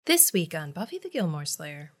This week on Buffy the Gilmore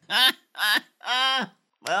Slayer.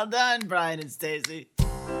 Well done, Brian and Stacy.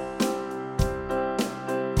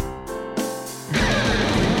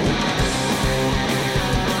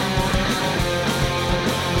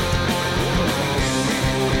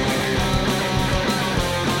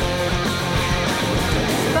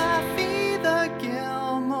 Buffy the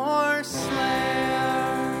Gilmore Slayer.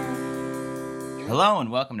 Hello and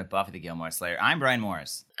welcome to Buffy the Gilmore Slayer. I'm Brian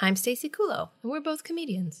Morris. I'm Stacy Kulo, and we're both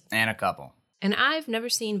comedians. And a couple. And I've never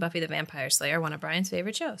seen Buffy the Vampire Slayer, one of Brian's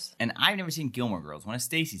favorite shows. And I've never seen Gilmore Girls, one of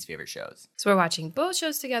Stacy's favorite shows. So we're watching both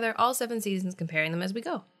shows together, all 7 seasons, comparing them as we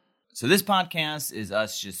go. So this podcast is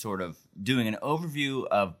us just sort of doing an overview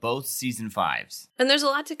of both season 5s. And there's a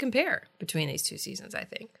lot to compare between these 2 seasons, I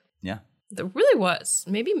think. Yeah. There really was.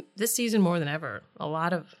 Maybe this season more than ever. A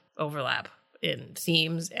lot of overlap in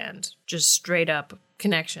themes and just straight up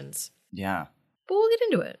connections. Yeah. But we'll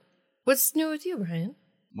get into it. What's new with you, Brian?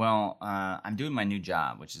 Well, I'm doing my new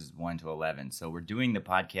job, which is 1 to 11. So we're doing the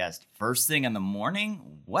podcast first thing in the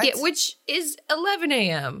morning? What? Yeah, which is 11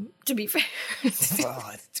 a.m., to be fair.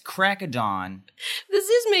 Oh, it's crack of dawn. This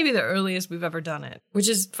is maybe the earliest we've ever done it, which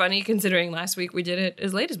is funny considering last week we did it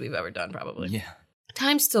as late as we've ever done, probably. Yeah.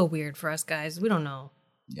 Time's still weird for us, guys. We don't know.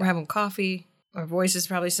 Yeah. We're having coffee. Our voices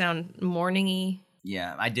probably sound morning-y.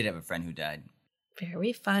 Yeah, I did have a friend who died.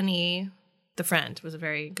 Very funny. The friend was a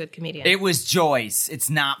very good comedian. It was Joyce. It's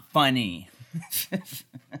not funny.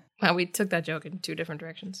 Wow, we took that joke in 2 different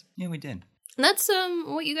directions. Yeah, we did. And that's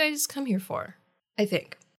what you guys come here for, I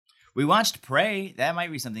think. We watched Prey. That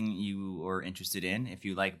might be something you are interested in. If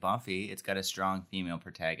you like Buffy, it's got a strong female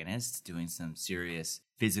protagonist doing some serious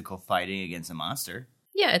physical fighting against a monster.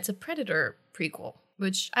 Yeah, it's a Predator prequel,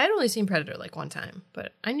 which I had only seen Predator like 1 time,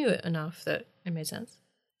 but I knew it enough that it made sense.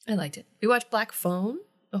 I liked it. We watched Black Phone,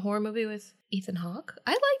 a horror movie with Ethan Hawke.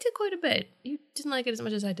 I liked it quite a bit. You didn't like it as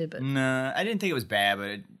much as I did, but... Nah, I didn't think it was bad, but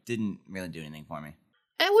it didn't really do anything for me.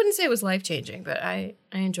 I wouldn't say it was life-changing, but I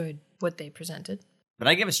enjoyed what they presented. But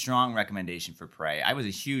I give a strong recommendation for Prey. I was a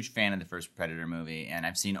huge fan of the first Predator movie, and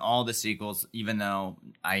I've seen all the sequels, even though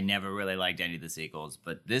I never really liked any of the sequels.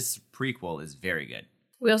 But this prequel is very good.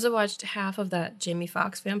 We also watched half of that Jamie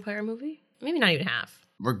Foxx vampire movie. Maybe not even half.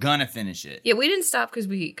 We're gonna finish it. Yeah, we didn't stop because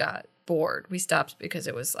we got bored. We stopped because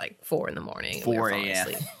it was like 4 in the morning. 4 a.m.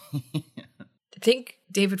 a.m. I think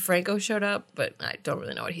David Franco showed up, but I don't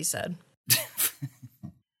really know what he said.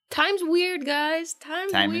 Time's weird, guys.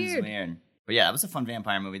 Time's weird. But yeah, it was a fun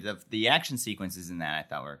vampire movie. The action sequences in that I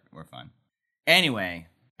thought were fun. Anyway,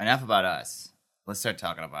 enough about us. Let's start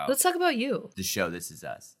talking about... Let's talk about you. The show This Is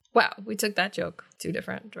Us. Wow, we took that joke 2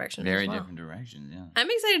 different directions. Very as well. different directions, yeah. I'm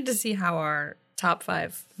excited to see how our top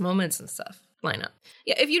 5 moments and stuff line up.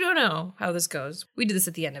 Yeah, if you don't know how this goes, we do this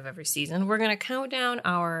at the end of every season. We're going to count down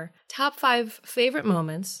our top 5 favorite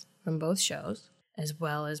moments from both shows, as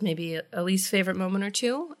well as maybe a least favorite moment or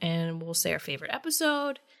 2, and we'll say our favorite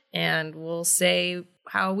episode, and we'll say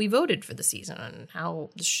how we voted for the season and how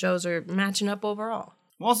the shows are matching up overall.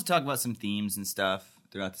 We'll also talk about some themes and stuff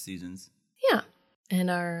throughout the seasons. Yeah,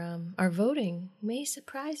 and our voting may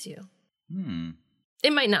surprise you. Hmm.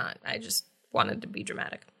 It might not. I just wanted to be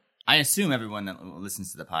dramatic. I assume everyone that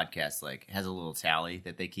listens to the podcast has a little tally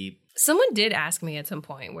that they keep. Someone did ask me at some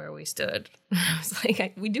point where we stood. I was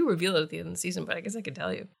like, we do reveal it at the end of the season, but I guess I could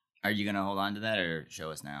tell you. Are you going to hold on to that or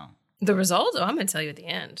show us now? The results? Oh, I'm going to tell you at the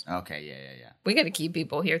end. Okay, yeah. We got to keep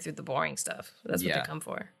people here through the boring stuff. That's what Yeah. they come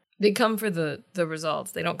for. They come for the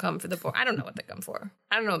results. They don't come for the boring. I don't know what they come for.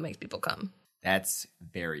 I don't know what makes people come. That's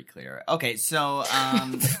very clear. Okay, so...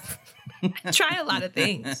 I try a lot of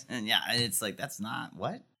things. Yeah, it's like, that's not...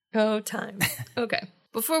 What? Oh, time. Okay.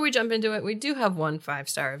 Before we jump into it, we do have 1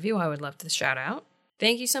 5-star review I would love to shout out.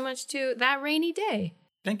 Thank you so much to That Rainy Day.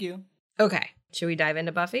 Thank you. Okay. Should we dive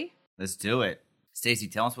into Buffy? Let's do it. Stacey,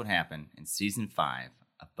 tell us what happened in season 5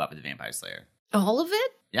 of Buffy the Vampire Slayer. All of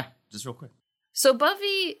it? Yeah, just real quick. So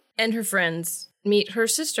Buffy and her friends meet her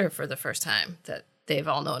sister for the first time that they've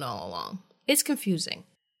all known all along. It's confusing.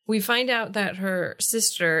 We find out that her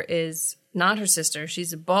sister is not her sister.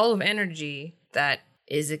 She's a ball of energy that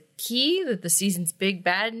is a key that the season's big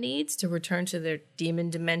bad needs to return to their demon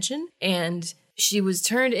dimension. And she was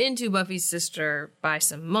turned into Buffy's sister by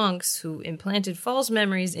some monks who implanted false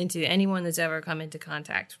memories into anyone that's ever come into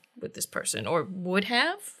contact with this person, or would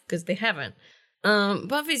have, because they haven't.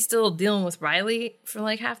 Buffy's still dealing with Riley for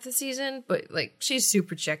like half the season, but like she's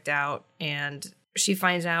super checked out, and she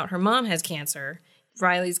finds out her mom has cancer,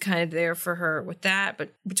 Riley's kind of there for her with that.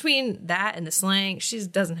 But between that and the slang, she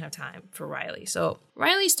doesn't have time for Riley. So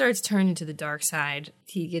Riley starts turning to the dark side.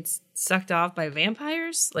 He gets sucked off by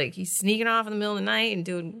vampires. Like, he's sneaking off in the middle of the night and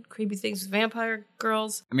doing creepy things with vampire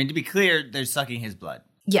girls. I mean, to be clear, they're sucking his blood.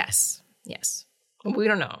 Yes. We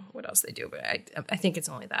don't know what else they do, but I think it's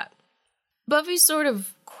only that. Buffy's sort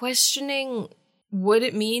of questioning what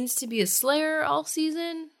it means to be a Slayer all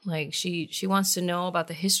season. Like, she wants to know about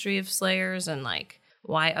the history of Slayers and, like,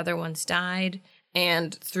 why other ones died.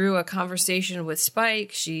 And through a conversation with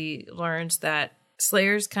Spike, she learns that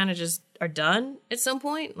Slayers kind of just are done at some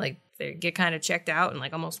point. Like, they get kind of checked out and,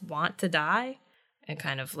 like, almost want to die and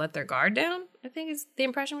kind of let their guard down, I think is the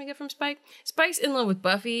impression we get from Spike. Spike's in love with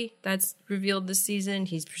Buffy. That's revealed this season.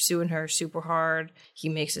 He's pursuing her super hard. He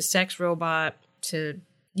makes a sex robot to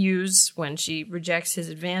use when she rejects his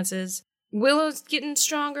advances. Willow's getting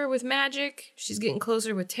stronger with magic. She's getting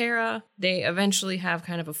closer with Tara. They eventually have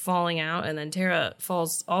kind of a falling out, and then Tara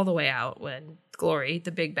falls all the way out when Glory,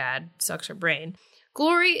 the big bad, sucks her brain.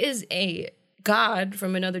 Glory is a god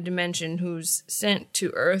from another dimension who's sent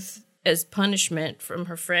to Earth as punishment from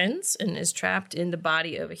her friends and is trapped in the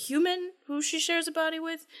body of a human who she shares a body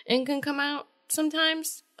with and can come out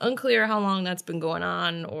sometimes. Unclear how long that's been going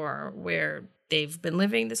on or where they've been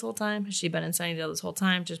living this whole time. Has she been in Sunnydale this whole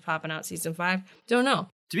time, just popping out season 5? Don't know.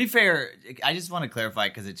 To be fair, I just want to clarify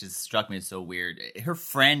because it just struck me as so weird. Her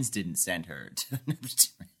friends didn't send her to another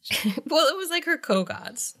dimension. Well, it was like her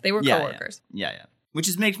co-gods. They were coworkers. Yeah. Which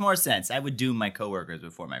just makes more sense. I would doom my coworkers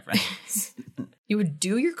before my friends. You would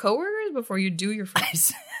do your coworkers before you do your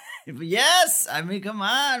friends? Yes! I mean, come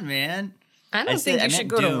on, man. I don't think you should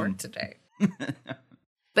go to work today.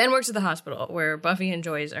 Ben works at the hospital where Buffy and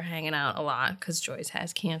Joyce are hanging out a lot because Joyce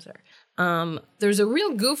has cancer. There's a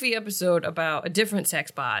real goofy episode about a different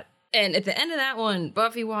sex bot. And at the end of that one,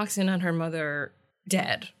 Buffy walks in on her mother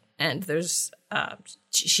dead. And there's,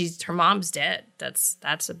 her mom's dead.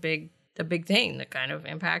 That's a big thing that kind of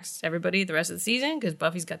impacts everybody the rest of the season because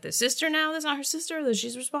Buffy's got this sister now that's not her sister that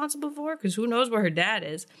she's responsible for because who knows where her dad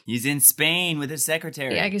is. He's in Spain with his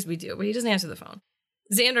secretary. Yeah, I guess we do, but he doesn't answer the phone.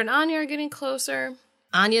 Xander and Anya are getting closer.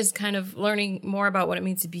 Anya's kind of learning more about what it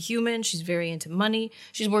means to be human. She's very into money.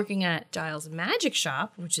 She's working at Giles' magic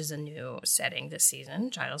shop, which is a new setting this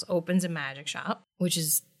season. Giles opens a magic shop, which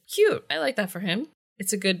is cute. I like that for him.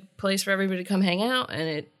 It's a good place for everybody to come hang out, and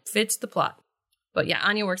it fits the plot. But yeah,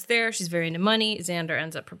 Anya works there. She's very into money. Xander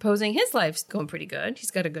ends up proposing. His life's going pretty good.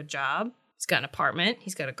 He's got a good job. He's got an apartment.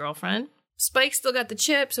 He's got a girlfriend. Spike's still got the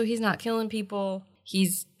chip, so he's not killing people.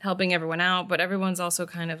 He's helping everyone out, but everyone's also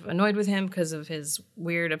kind of annoyed with him because of his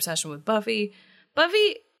weird obsession with Buffy.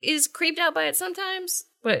 Buffy is creeped out by it sometimes,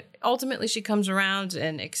 but ultimately she comes around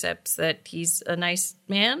and accepts that he's a nice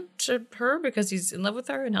man to her because he's in love with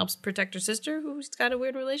her and helps protect her sister, who he's got a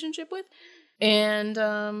weird relationship with. And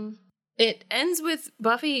it ends with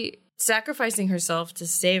Buffy sacrificing herself to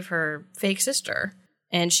save her fake sister,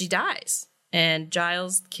 and she dies. And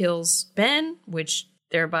Giles kills Ben, which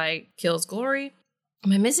thereby kills Glory.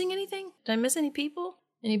 Am I missing anything? Did I miss any people?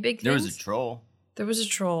 Any big things? There was a troll. There was a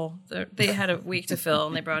troll. They had a week to fill,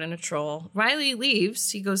 and they brought in a troll. Riley leaves.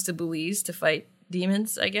 He goes to Belize to fight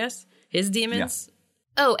demons, I guess. His demons.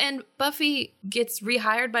 Yeah. Oh, and Buffy gets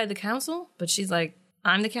rehired by the council, but she's like,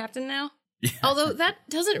 I'm the captain now? Yeah. Although that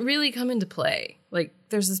doesn't really come into play. Like,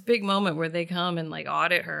 there's this big moment where they come and, like,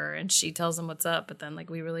 audit her, and she tells them what's up, but then, like,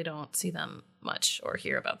 we really don't see them much or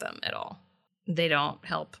hear about them at all. They don't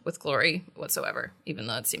help with Glory whatsoever, even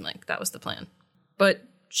though it seemed like that was the plan. But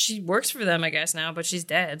she works for them, I guess, now, but she's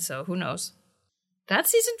dead, so who knows?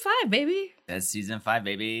 That's season 5, baby. That's season 5,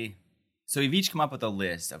 baby. So we've each come up with a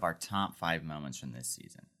list of our top 5 moments from this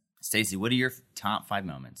season. Stacey, what are your top 5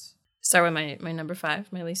 moments? Start with my number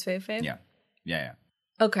 5, my least fave. Yeah.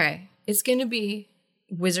 Okay, it's going to be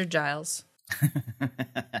Wizard Giles.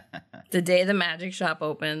 The day the magic shop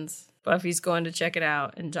opens, Buffy's going to check it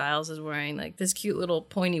out, and Giles is wearing like this cute little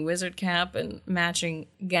pointy wizard cap and matching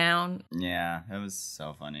gown. Yeah, it was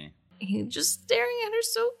so funny. He's just staring at her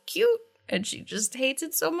so cute, and she just hates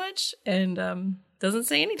it so much and doesn't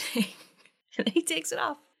say anything. And then he takes it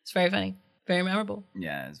off. It's very funny. Very memorable.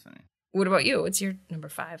 Yeah, it's funny. What about you? What's your number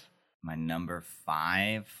 5? My number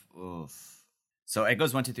 5? Oof. So it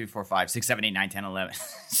goes 1, 2, 3, 4, 5, 6, 7, 8, 9, 10, 11.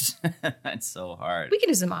 That's so hard. We can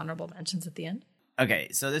do some honorable mentions at the end. Okay,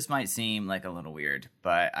 so this might seem like a little weird,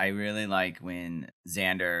 but I really like when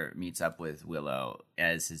Xander meets up with Willow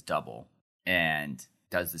as his double and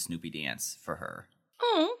does the Snoopy dance for her.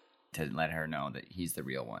 Oh. To let her know that he's the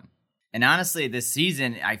real one. And honestly, this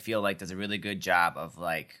season, I feel like does a really good job of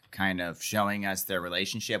like kind of showing us their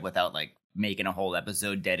relationship without like making a whole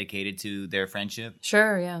episode dedicated to their friendship.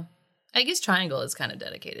 Sure, yeah. I guess Triangle is kind of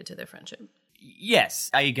dedicated to their friendship. Yes,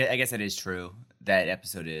 I guess that is true. That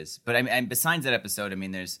episode is. But I mean, besides that episode, I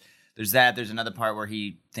mean, there's that. There's another part where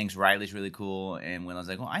he thinks Riley's really cool, and Willow's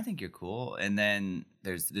like, well, I think you're cool. And then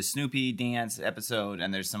there's the Snoopy dance episode,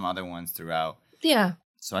 and there's some other ones throughout. Yeah.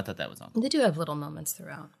 So I thought that was all. They do have little moments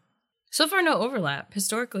throughout. So far, no overlap.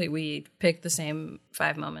 Historically, we picked the same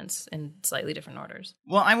 5 moments in slightly different orders.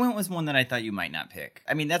 Well, I went with one that I thought you might not pick.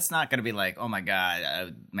 I mean, that's not going to be like, oh my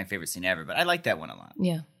God, my favorite scene ever, but I like that one a lot.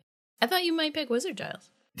 Yeah. I thought you might pick Wizard Giles.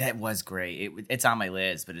 That was great. It's on my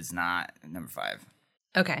list, but it's not number 5.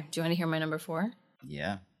 Okay. Do you want to hear my number 4?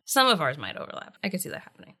 Yeah. Some of ours might overlap. I could see that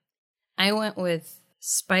happening. I went with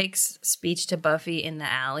Spike's speech to Buffy in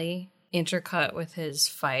the alley, intercut with his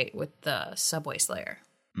fight with the Subway Slayer.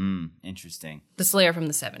 Interesting. The Slayer from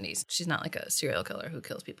the 70s. She's not like a serial killer who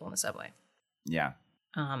kills people in the subway. Yeah.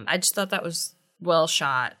 I just thought that was well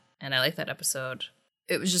shot, and I liked that episode.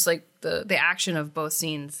 It was just like the action of both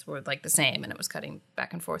scenes were like the same, and it was cutting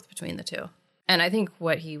back and forth between the two. And I think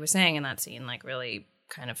what he was saying in that scene like really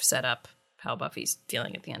kind of set up how Buffy's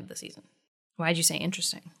feeling at the end of the season. Why'd you say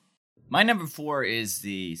interesting? My number 4 is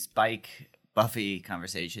the Spike Buffy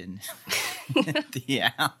conversation.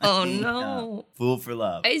 Yeah. Oh no. Fool for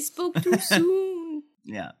love. I spoke too soon.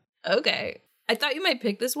 Yeah. Okay. I thought you might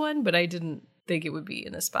pick this one, but I didn't think it would be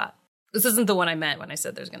in this spot. This isn't the one I meant when I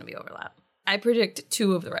said there's going to be overlap. I predict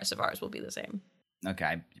 2 of the rest of ours will be the same.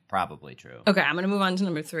 Okay. Probably true. Okay, I'm going to move on to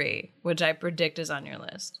number 3, which I predict is on your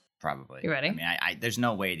list. Probably. You ready? I mean, I there's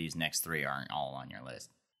no way these next 3 aren't all on your list.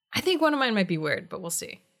 I think one of mine might be weird, but we'll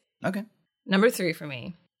see. Okay. Number 3 for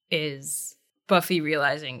me is Buffy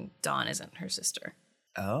realizing Dawn isn't her sister.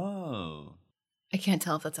 Oh. I can't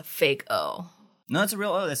tell if that's a fake O. No, that's a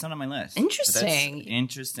real O. That's not on my list. Interesting.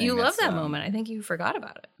 Interesting. You love that moment. I think you forgot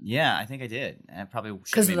about it. Yeah, I think I did. I probably should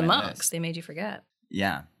because of the monks. List. They made you forget.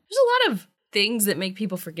 Yeah. There's a lot of things that make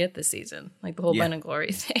people forget this season, like the whole Ben and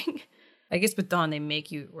Glory thing. I guess with Dawn, they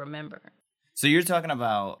make you remember. So you're talking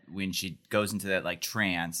about when she goes into that like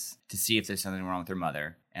trance to see if there's something wrong with her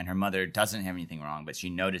mother, and her mother doesn't have anything wrong, but she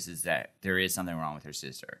notices that there is something wrong with her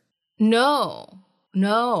sister. No,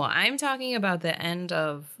 I'm talking about the end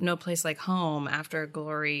of No Place Like Home after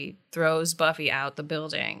Glory throws Buffy out the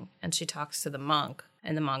building and she talks to the monk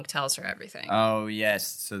and the monk tells her everything. Oh, yes.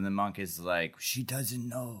 So the monk is like, she doesn't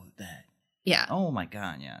know that. Yeah. Oh my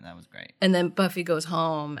God. Yeah, that was great. And then Buffy goes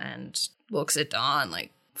home and looks at Dawn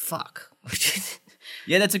like, fuck.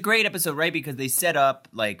 Yeah, that's a great episode, right? Because they set up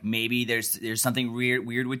like maybe there's something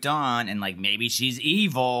weird with Dawn, and like maybe she's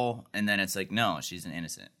evil, and then it's like no, she's an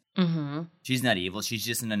innocent. Mm-hmm. She's not evil. She's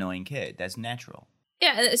just an annoying kid. That's natural.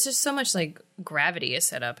 Yeah, it's just so much like gravity is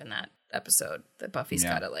set up in that episode that Buffy's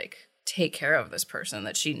got to like take care of this person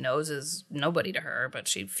that she knows is nobody to her, but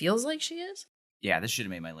she feels like she is. Yeah, this should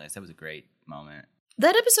have made my list. That was a great moment.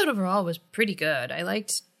 That episode overall was pretty good. I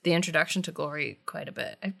liked the introduction to Glory quite a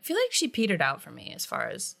bit. I feel like she petered out for me as far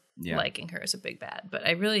as liking her as a big bad, but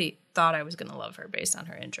I really thought I was going to love her based on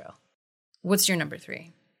her intro. What's your number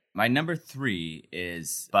 3? My number 3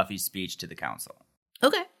 is Buffy's speech to the council.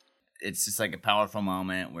 Okay. It's just like a powerful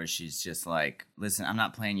moment where she's just like, listen, I'm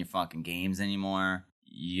not playing your fucking games anymore.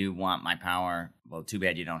 You want my power? Well, too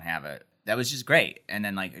bad you don't have it. That was just great. And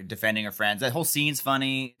then like defending her friends. That whole scene's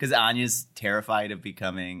funny because Anya's terrified of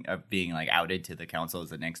being like outed to the council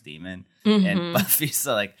as the next demon. Mm-hmm. And Buffy's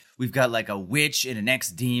like, we've got like a witch and an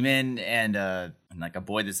ex-demon and like a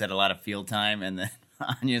boy that's had a lot of field time. And then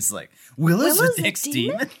Anya's like, Willa's the next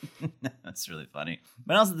demon? That's really funny.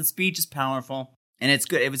 But also the speech is powerful. And it's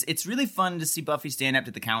good. It's really fun to see Buffy stand up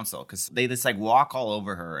to the council because they just like walk all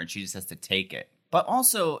over her and she just has to take it. But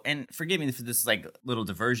also, and forgive me for this like little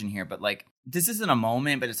diversion here, but like this isn't a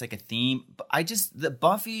moment, but it's like a theme. The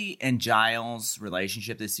Buffy and Giles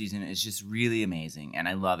relationship this season is just really amazing, and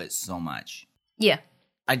I love it so much. Yeah.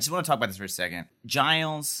 I just want to talk about this for a second.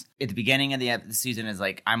 Giles, at the beginning of the season, is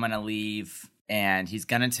like, I'm going to leave, and he's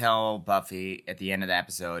going to tell Buffy at the end of the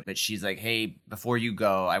episode, but she's like, hey, before you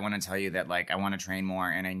go, I want to tell you that like I want to train more,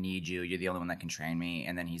 and I need you. You're the only one that can train me.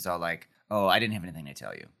 And then he's all like, oh, I didn't have anything to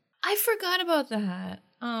tell you. I forgot about that.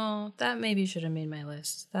 Oh, that maybe should have made my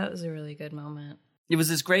list. That was a really good moment. It was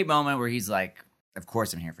this great moment where he's like, of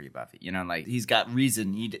course I'm here for you, Buffy. You know, like he's got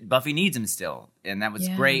reason. Buffy needs him still. And that was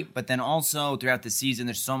great. But then also throughout the season,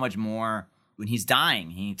 there's so much more. When he's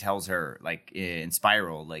dying, he tells her like in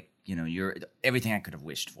Spiral, like, you know, you're everything I could have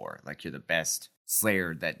wished for. Like you're the best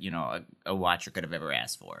Slayer that, you know, a watcher could have ever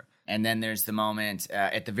asked for. And then there's the moment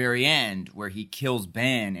at the very end where he kills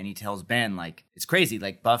Ben and he tells Ben, like, it's crazy.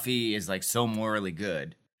 Like, Buffy is, like, so morally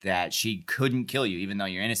good. that she couldn't kill you even though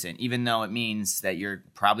you're innocent, even though it means that you're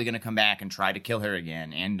probably going to come back and try to kill her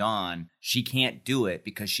again and Dawn. She can't do it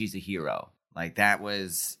because she's a hero. Like, that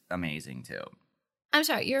was amazing, too. I'm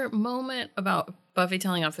sorry, your moment about Buffy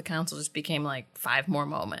telling off the council just became like 5 more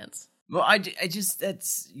moments. Well, I just,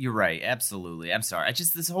 you're right. Absolutely. I'm sorry.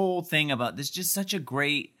 This whole thing about this, just such a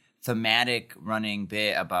great thematic running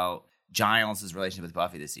bit about Giles' relationship with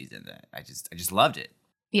Buffy this season that I just loved it.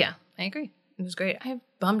 Yeah, I agree. It was great. I'm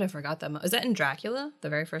bummed I forgot that. Is that in Dracula, the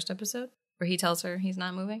very first episode, where he tells her he's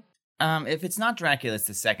not moving? If it's not Dracula, it's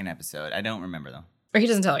the second episode. I don't remember, though. Or he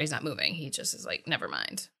doesn't tell her he's not moving. He just is like, never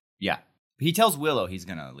mind. Yeah. He tells Willow he's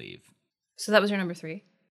going to leave. So that was your number 3?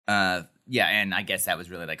 Yeah, and I guess that was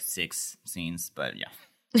really like 6 scenes, but yeah.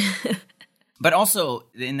 But also,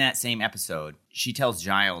 in that same episode, she tells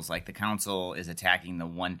Giles, like, the council is attacking the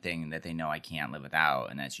one thing that they know I can't live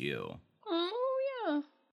without, and that's you. Oh, yeah.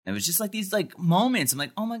 It was just like these like moments. I'm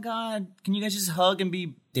like, oh my God, can you guys just hug and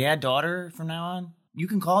be dad-daughter from now on? You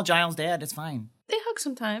can call Giles dad, it's fine. They hug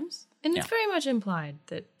sometimes, and it's very much implied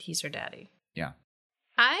that he's her daddy. Yeah.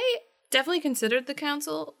 I definitely considered the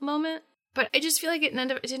council moment, but I just feel like it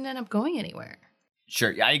didn't end up going anywhere.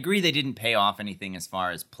 Sure, I agree they didn't pay off anything as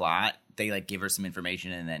far as plot. They like give her some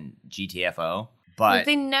information and then GTFO. But like,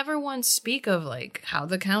 they never once speak of like how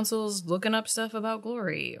the council's looking up stuff about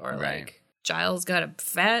Glory or like Giles got a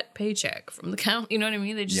fat paycheck from the count. You know what I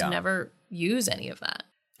mean? They just never use any of that.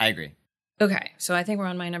 I agree. Okay, so I think we're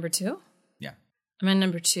on my number 2. Yeah. My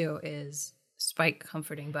number 2 is Spike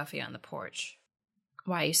comforting Buffy on the porch.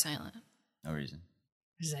 Why are you silent? No reason.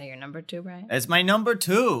 Is that your number 2, Brian? It's my number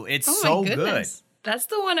 2. It's so good. That's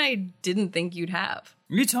the one I didn't think you'd have.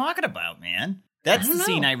 What are you talking about, man? That's the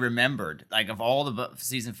scene I remembered. Like, of all the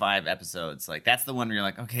season 5 episodes, like, that's the one where you're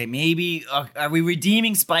like, okay, maybe, are we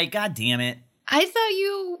redeeming Spike? God damn it. I thought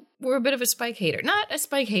you were a bit of a Spike hater. Not a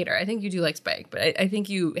Spike hater. I think you do like Spike, but I think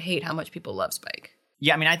you hate how much people love Spike.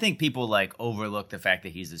 Yeah, I mean, I think people, like, overlook the fact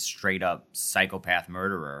that he's a straight-up psychopath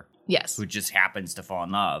murderer. Yes. Who just happens to fall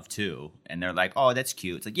in love, too. And they're like, oh, that's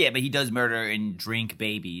cute. It's like, yeah, but he does murder and drink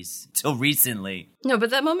babies. Till recently. No, but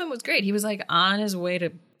that moment was great. He was, like, on his way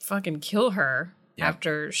to fucking kill her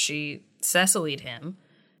after she Cecily'd him.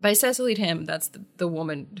 By Cecily'd him, that's the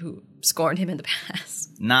woman who scorned him in the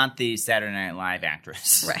past. Not the Saturday Night Live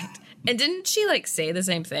actress. Right. And didn't she, like, say the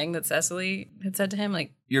same thing that Cecily had said to him?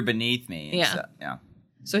 Like, you're beneath me. Yeah. Yeah.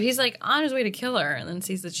 So he's, like, on his way to kill her and then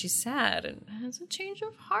sees that she's sad and has a change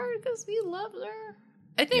of heart because he loves her.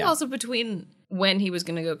 I think also between when he was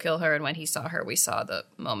going to go kill her and when he saw her, we saw the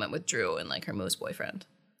moment with Drew and, like, her moose boyfriend.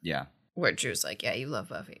 Yeah. Where Drew's like, yeah, you love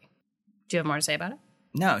Buffy. Do you have more to say about it?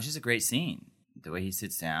 No, it's just a great scene. The way he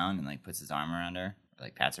sits down and, like, puts his arm around her, or,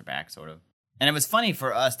 like, pats her back, sort of. And it was funny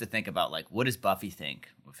for us to think about, like, what does Buffy think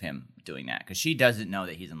of him doing that? Because she doesn't know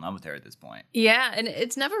that he's in love with her at this point. Yeah, and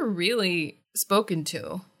it's never really spoken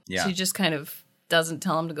to. Yeah. She just kind of doesn't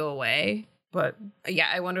tell him to go away. But, yeah,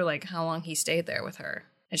 I wonder, like, how long he stayed there with her.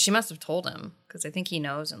 And she must have told him, because I think he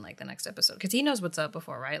knows in, like, the next episode. Because he knows what's up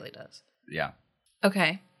before Riley does. Yeah.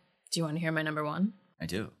 Okay. Do you want to hear my number 1? I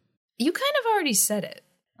do. You kind of already said it.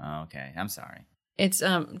 Oh, okay. I'm sorry. It's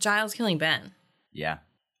Giles killing Ben. Yeah.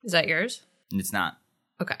 Is that yours? It's not.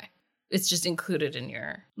 Okay. It's just included in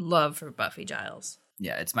your love for Buffy Giles.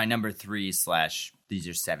 Yeah, it's my number 3 / these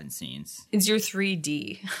are 7 scenes. It's your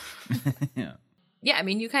 3D. Yeah. Yeah, I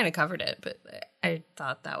mean, you kind of covered it, but I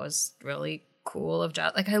thought that was really cool of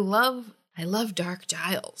Giles. Like, I love dark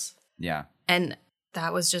Giles. Yeah. And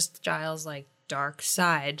that was just Giles' like dark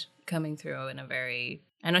side coming through in a very,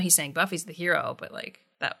 I know he's saying Buffy's the hero, but like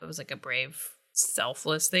that was like a brave,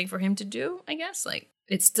 selfless thing for him to do, I guess. Like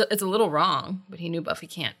it's a little wrong, but he knew Buffy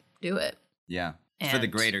can't do it. Yeah. And for the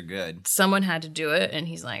greater good. Someone had to do it, and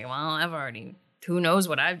he's like, well, I've already, who knows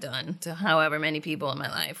what I've done to however many people in my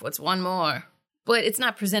life. What's one more? But it's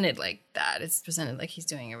not presented like that. It's presented like he's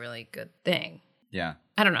doing a really good thing. Yeah.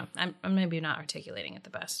 I don't know. I'm maybe not articulating it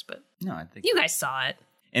the best, but no, I think you guys saw it.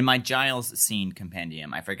 In my Giles scene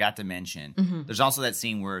compendium, I forgot to mention, there's also that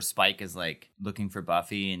scene where Spike is like looking for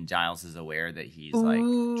Buffy and Giles is aware that he's like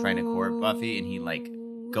trying to court Buffy, and he like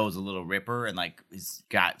goes a little ripper and like he's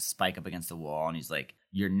got Spike up against the wall, and he's like,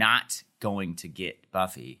 you're not going to get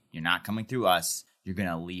Buffy. You're not coming through us. You're going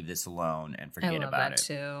to leave this alone and forget about it. I love that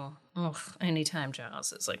too. Ugh, anytime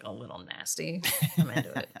Giles is like a little nasty, I'm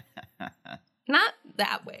into it. Not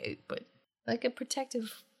that way, but like a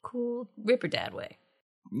protective, cool Ripper Dad way.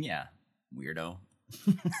 Yeah, weirdo.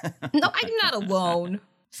 No, I'm not alone.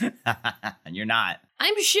 You're not.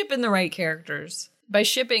 I'm shipping the right characters. By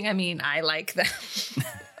shipping, I mean I like them.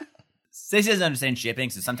 Stacey doesn't understand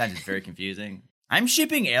shipping, so sometimes it's very confusing. I'm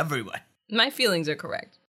shipping everyone. My feelings are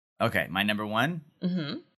correct. Okay, my number one.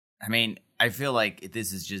 Mm-hmm. I mean, I feel like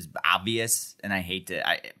this is just obvious, and I hate to,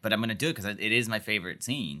 but I'm going to do it because it is my favorite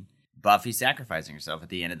scene. Buffy sacrificing herself at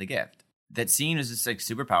the end of the gift. That scene is just like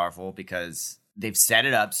super powerful because they've set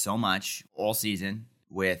it up so much all season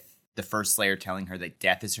with the first Slayer telling her that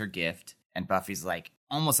death is her gift, and Buffy's like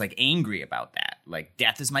almost like angry about that. Like,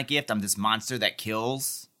 death is my gift. I'm this monster that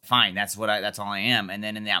kills. Fine, that's all I am. And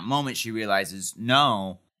then in that moment, she realizes,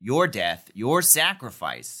 no, your death, your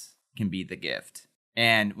sacrifice can be the gift.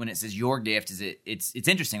 And when it says your gift, it's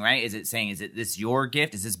interesting, right? Is it this your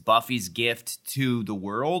gift? Is this Buffy's gift to the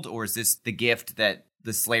world? Or is this the gift that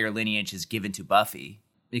the Slayer lineage has given to Buffy?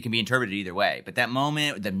 It can be interpreted either way. But that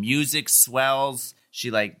moment, the music swells. She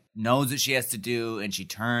like knows what she has to do, and she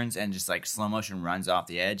turns and just like slow motion runs off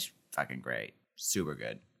the edge. Fucking great. Super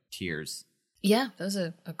good. Tears. Yeah, that was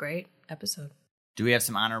a great episode. Do we have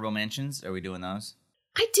some honorable mentions? Are we doing those?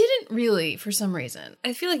 I didn't really, for some reason.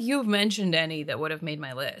 I feel like you've mentioned any that would have made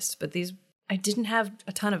my list, but these, I didn't have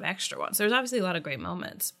a ton of extra ones. There's obviously a lot of great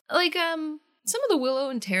moments. Like, some of the Willow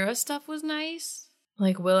and Tara stuff was nice.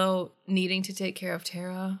 Like Willow needing to take care of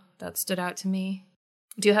Tara. That stood out to me.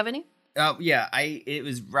 Do you have any? Oh, yeah. It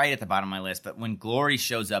was right at the bottom of my list, but when Glory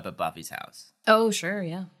shows up at Buffy's house. Oh, sure,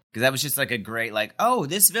 yeah. Because that was just like a great, like, oh,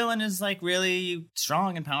 this villain is like really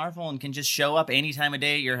strong and powerful and can just show up any time of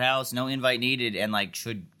day at your house, no invite needed, and like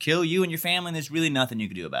should kill you and your family, and there's really nothing you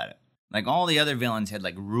can do about it. Like, all the other villains had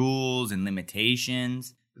like rules and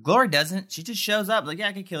limitations. Glory doesn't. She just shows up like, yeah,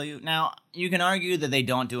 I could kill you. Now, you can argue that they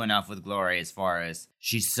don't do enough with Glory as far as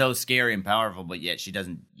she's so scary and powerful, but yet she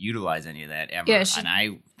doesn't utilize any of that ever. Yeah, she and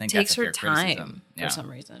I think takes that's a her fair time criticism. for some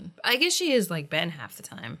reason. I guess she is like Ben half the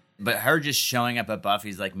time. But her just showing up at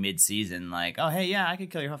Buffy's like mid-season, like, oh, hey, yeah, I could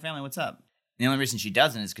kill your whole family. What's up? And the only reason she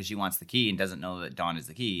doesn't is because she wants the key and doesn't know that Dawn is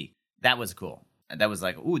the key. That was cool. That was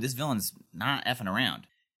like, ooh, this villain's not effing around.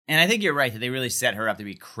 And I think you're right that they really set her up to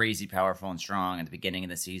be crazy powerful and strong at the beginning of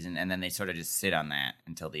the season, and then they sort of just sit on that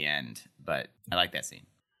until the end. But I like that scene.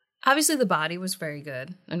 Obviously, the body was very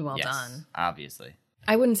good and well Yes, done. obviously.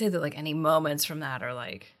 I wouldn't say that like any moments from that are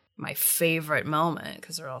like my favorite moment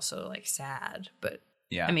because they're also like sad. But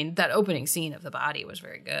Yeah. I mean, that opening scene of the body was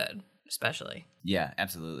very good, especially. Yeah,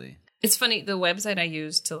 absolutely. It's funny, the website I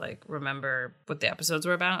used to like remember what the episodes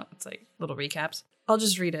were about, it's like little recaps. I'll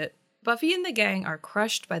just read it. Buffy and the gang are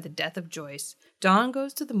crushed by the death of Joyce. Dawn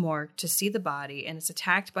goes to the morgue to see the body and is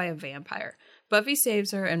attacked by a vampire. Buffy saves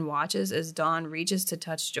her and watches as Dawn reaches to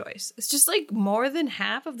touch Joyce. It's just like more than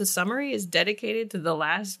half of the summary is dedicated to the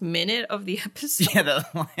last minute of the episode. Yeah,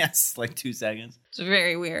 the last like 2 seconds. It's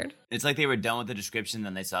very weird. It's like they were done with the description,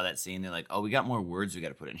 then they saw that scene. They're like, oh, we got more words we got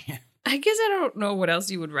to put in here. I guess I don't know what else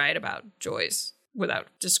you would write about Joyce without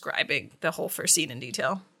describing the whole first scene in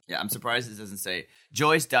detail. Yeah, I'm surprised this doesn't say,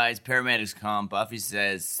 Joyce dies, paramedics come, Buffy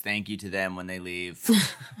says thank you to them when they leave.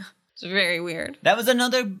 It's very weird. That was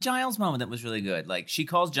another Giles moment that was really good. Like, she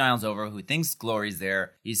calls Giles over, who thinks Glory's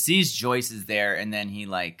there. He sees Joyce is there, and then he,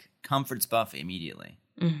 like, comforts Buffy immediately.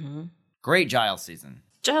 Mm-hmm. Great Giles season.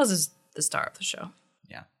 Giles is the star of the show.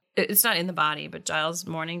 Yeah. It's not in the body, but Giles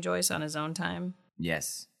mourning Joyce on his own time.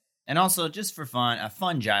 Yes. And also, just for fun, a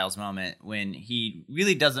fun Giles moment when he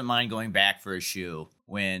really doesn't mind going back for a shoe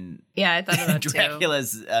when Yeah, I thought of that too.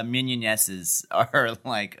 Dracula's minionesses are,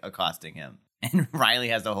 like, accosting him. And Riley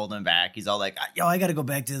has to hold him back. He's all like, yo, I got to go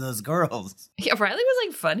back to those girls. Yeah, Riley was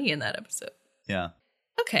like funny in that episode. Yeah.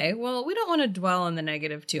 Okay, well, we don't want to dwell on the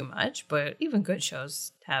negative too much, but even good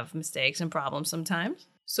shows have mistakes and problems sometimes.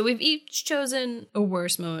 So we've each chosen a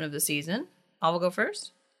worst moment of the season. I'll go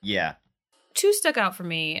first. Yeah. 2 stuck out for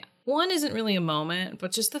me. One isn't really a moment,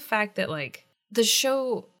 but just the fact that, like, the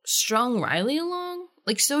show strung Riley along.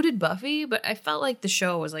 Like, so did Buffy, but I felt like the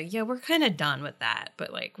show was like, yeah, we're kind of done with that,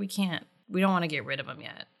 but, like, we don't want to get rid of him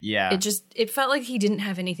yet. Yeah. It felt like he didn't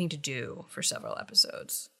have anything to do for several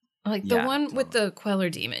episodes. Like, the one with the Queller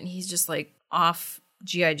demon, he's just, like, off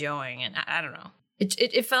G.I. Joeing, and I don't know.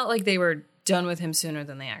 It felt like they were done with him sooner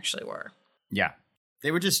than they actually were. Yeah.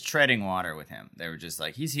 They were just treading water with him. They were just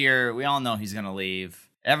like, he's here. We all know he's going to leave.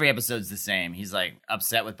 Every episode's the same. He's, like,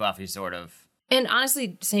 upset with Buffy, sort of. And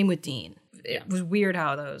honestly, same with Dean. It was weird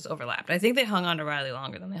how those overlapped. I think they hung on to Riley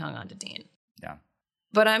longer than they hung on to Dean. Yeah.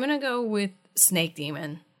 But I'm going to go with Snake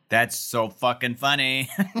Demon. That's so fucking funny.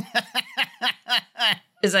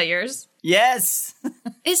 Is that yours? Yes.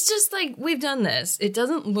 It's just like, we've done this. It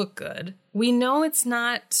doesn't look good. We know it's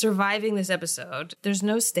not surviving this episode. There's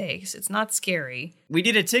no stakes. It's not scary. We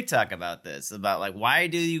did a TikTok about this, about like, why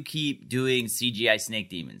do you keep doing CGI snake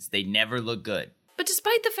demons? They never look good. But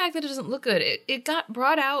despite the fact that it doesn't look good, it got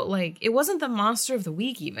brought out like, it wasn't the monster of the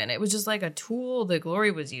week even. It was just like a tool that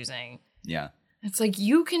Glory was using. Yeah. It's like,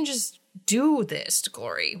 you can just do this,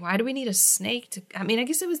 Glory. Why do we need a snake to... I mean, I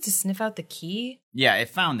guess it was to sniff out the key. Yeah, it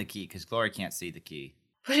found the key because Glory can't see the key.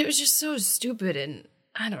 But it was just so stupid and,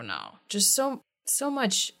 I don't know, just so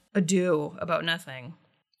much ado about nothing.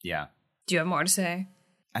 Yeah. Do you have more to say?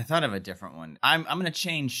 I thought of a different one. I'm going to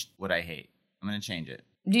change what I hate. I'm going to change it.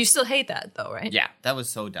 Do you still hate that, though, right? Yeah, that was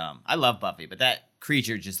so dumb. I love Buffy, but that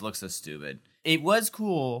creature just looks so stupid. It was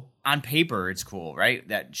cool. On paper, it's cool, right?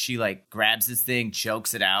 That she, like, grabs this thing,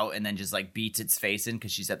 chokes it out, and then just, like, beats its face in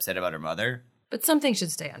because she's upset about her mother. But something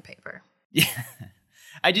should stay on paper. Yeah.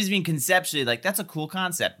 I just mean conceptually, like, that's a cool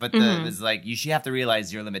concept. But it's like, you should have to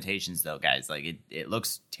realize your limitations, though, guys. Like, it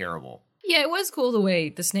looks terrible. Yeah, it was cool the way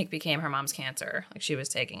the snake became her mom's cancer. Like, she was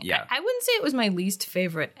taking it. Yeah. I wouldn't say it was my least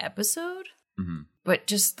favorite episode. Mm-hmm. But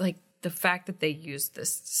just, like, the fact that they used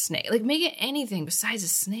this snake. Like, make it anything besides a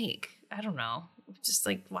snake. I don't know. Just,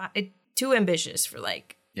 like, too ambitious for,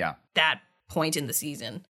 like, that point in the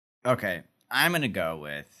season. Okay. I'm going to go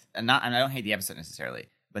with, and I don't hate the episode necessarily,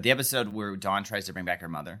 but the episode where Dawn tries to bring back her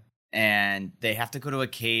mother. And they have to go to a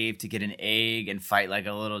cave to get an egg and fight, like,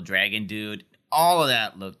 a little dragon dude. All of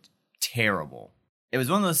that looked terrible. It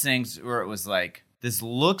was one of those things where it was like, this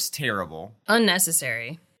looks terrible.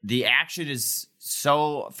 Unnecessary. The action is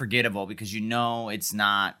so forgettable because you know it's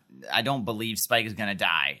not... I don't believe Spike is going to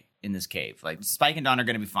die in this cave. Like, Spike and Dawn are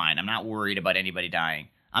going to be fine. I'm not worried about anybody dying.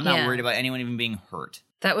 I'm not worried about anyone even being hurt.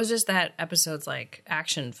 That was just that episode's, like,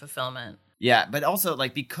 action fulfillment. Yeah, but also,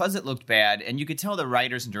 like, because it looked bad, and you could tell the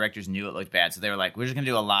writers and directors knew it looked bad, so they were like, we're just going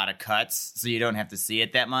to do a lot of cuts so you don't have to see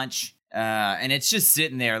it that much. And it's just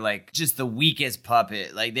sitting there, like, just the weakest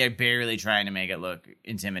puppet. Like, they're barely trying to make it look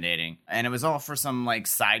intimidating. And it was all for some, like,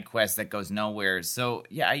 side quest that goes nowhere. So,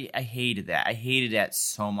 yeah, I hated that. I hated that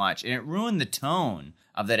so much. And it ruined the tone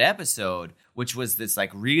of that episode, which was this,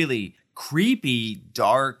 like, really creepy,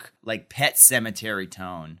 dark, like, Pet Cemetery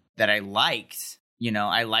tone that I liked. You know,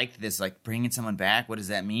 I liked this, like, bringing someone back. What does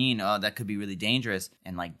that mean? Oh, that could be really dangerous.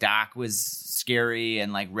 And, like, Doc was scary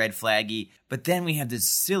and, like, red flaggy. But then we have this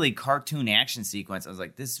silly cartoon action sequence. I was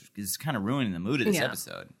like, this is kind of ruining the mood of this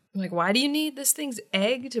episode. Like, why do you need this thing's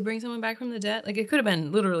egg to bring someone back from the dead? Like, it could have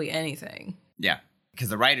been literally anything. Yeah, because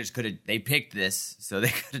the writers they picked this, so they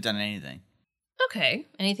could have done anything. Okay.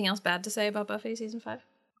 Anything else bad to say about Buffy Season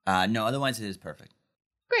 5? No, otherwise it is perfect.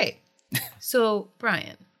 Great. So,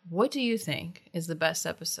 Brian, what do you think is the best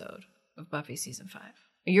episode of Buffy Season 5?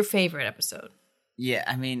 Your favorite episode? Yeah,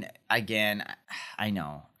 I mean, again, I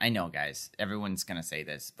know, guys. Everyone's going to say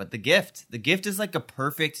this. But The Gift is like a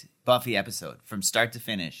perfect Buffy episode from start to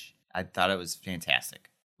finish. I thought it was fantastic.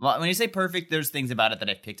 Well, when you say perfect, there's things about it that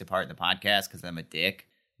I've picked apart in the podcast because I'm a dick.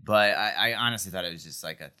 But I honestly thought it was just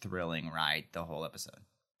like a thrilling ride the whole episode.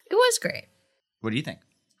 It was great. What do you think?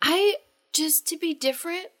 Just to be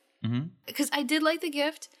different, because I did like The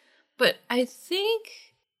Gift, but I think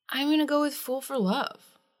I'm going to go with Fool for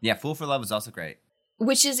Love. Yeah, Fool for Love was also great.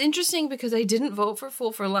 Which is interesting because I didn't vote for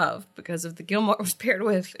Fool for Love because of the Gilmore was paired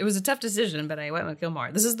with. It was a tough decision, but I went with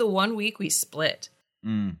Gilmore. This is the 1 week we split.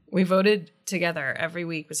 We voted together every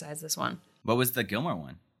week besides this one. What was the Gilmore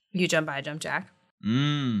one? You Jump, I Jump, Jack.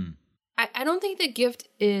 I don't think The Gift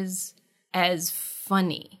is as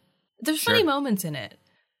funny. There's funny moments in it.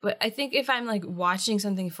 But I think if I'm, like, watching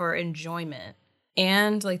something for enjoyment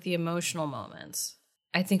and, like, the emotional moments,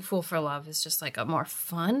 I think Fool for Love is just, like, a more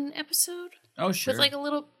fun episode. Oh, sure. With, like, a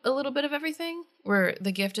little bit of everything, where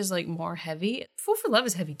The Gift is, like, more heavy. Fool for Love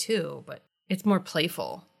is heavy, too, but it's more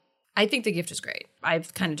playful. I think The Gift is great.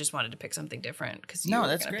 I've kind of just wanted to pick something different because you were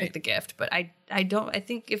going to pick The Gift. But I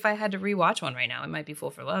think if I had to rewatch one right now, it might be Fool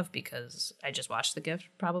for Love because I just watched The Gift,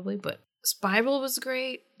 probably. But Spiral was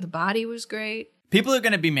great. The Body was great. People are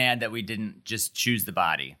going to be mad that we didn't just choose The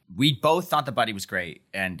Body. We both thought The Body was great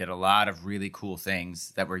and did a lot of really cool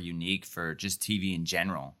things that were unique for just TV in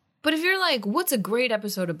general. But if you're like, what's a great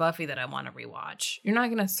episode of Buffy that I want to rewatch? You're not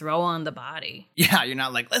going to throw on The Body. Yeah, you're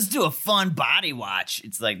not like, let's do a fun body watch.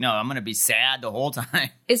 It's like, no, I'm going to be sad the whole time.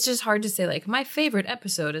 It's just hard to say, like, my favorite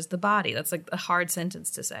episode is The Body. That's like a hard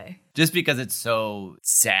sentence to say. Just because it's so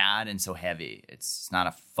sad and so heavy. It's not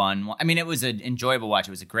a fun one. I mean, it was an enjoyable watch.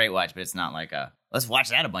 It was a great watch, but it's not like let's watch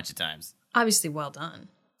that a bunch of times. Obviously well done.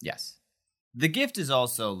 Yes. The Gift is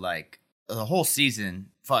also like the whole season.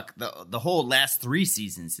 The whole last 3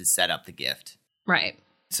 seasons is set up The Gift. Right.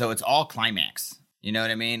 So it's all climax. You know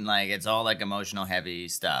what I mean? Like, it's all like emotional heavy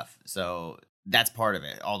stuff. So that's part of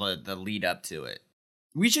it. All the lead up to it.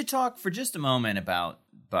 We should talk for just a moment about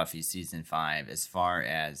Buffy season 5 as far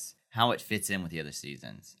as how it fits in with the other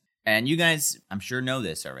seasons. And you guys, I'm sure, know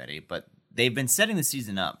this already, but they've been setting the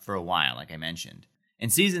season up for a while, like I mentioned. In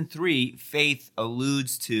season 3, Faith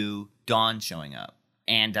alludes to Dawn showing up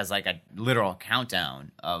and does like a literal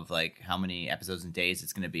countdown of like how many episodes and days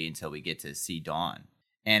it's going to be until we get to see Dawn.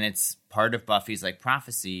 And it's part of Buffy's like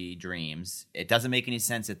prophecy dreams. It doesn't make any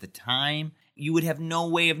sense at the time. You would have no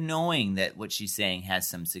way of knowing that what she's saying has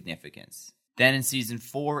some significance. Then in season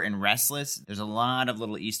 4 in Restless, there's a lot of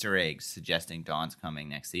little Easter eggs suggesting Dawn's coming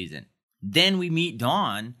next season. Then we meet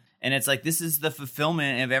Dawn, and it's like, this is the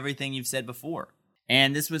fulfillment of everything you've said before.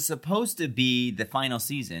 And this was supposed to be the final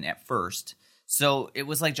season at first. So it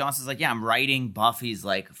was like Johnson's like, yeah, I'm writing Buffy's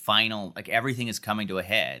like final, like everything is coming to a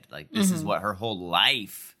head. Like this is what her whole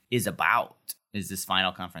life is about, is this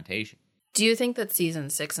final confrontation. Do you think that season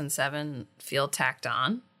 6 and 7 feel tacked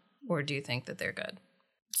on, or do you think that they're good?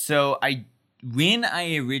 So when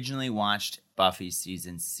I originally watched Buffy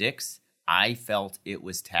season 6, I felt it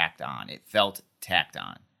was tacked on. It felt tacked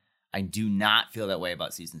on. I do not feel that way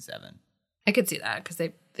about season 7. I could see that because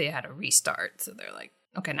they had a restart. So they're like,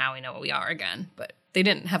 okay, now we know what we are again. But they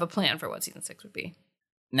didn't have a plan for what season 6 would be.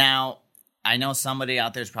 Now, I know somebody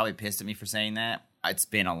out there is probably pissed at me for saying that. It's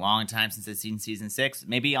been a long time since I've seen season 6.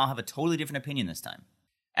 Maybe I'll have a totally different opinion this time.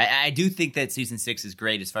 I do think that season 6 is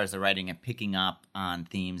great as far as the writing and picking up on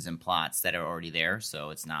themes and plots that are already there. So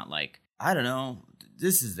it's not like, I don't know,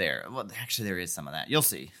 this is there. Well, actually, there is some of that. You'll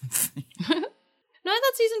see. No, I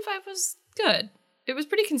thought season 5 was good. It was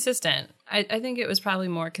pretty consistent. I think it was probably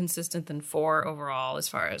more consistent than 4 overall as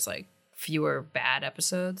far as like fewer bad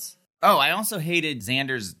episodes. Oh, I also hated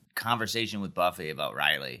Xander's conversation with Buffy about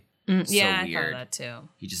Riley. Yeah, so weird. I thought that too.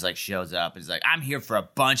 He just like shows up and is like, I'm here for a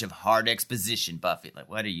bunch of hard exposition, Buffy. Like,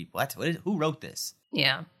 who wrote this?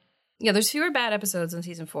 Yeah. Yeah, there's fewer bad episodes in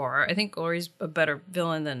season 4. I think Glory's a better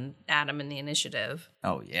villain than Adam in the Initiative.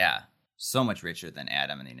 Oh, yeah. So much richer than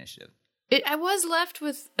Adam in the Initiative. I was left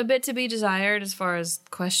with a bit to be desired as far as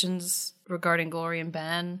questions regarding Glory and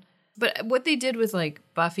Ben. But what they did with like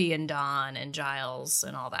Buffy and Dawn and Giles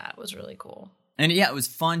and all that was really cool. And yeah, it was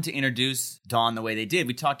fun to introduce Dawn the way they did.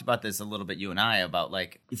 We talked about this a little bit, you and I, about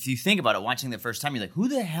like, if you think about it, watching the first time, you're like, who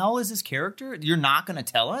the hell is this character? You're not going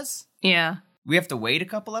to tell us? Yeah. We have to wait a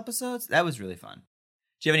couple episodes? That was really fun.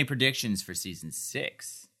 Do you have any predictions for season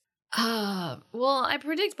 6? Well, I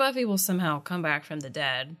predict Buffy will somehow come back from the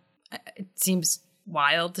dead. It seems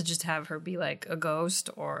wild to just have her be like a ghost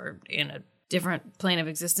or in a different plane of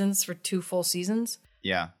existence for 2 full seasons.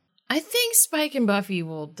 Yeah. I think Spike and Buffy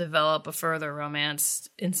will develop a further romance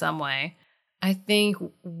in some way. I think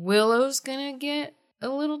Willow's gonna get a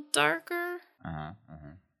little darker.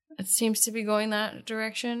 It seems to be going that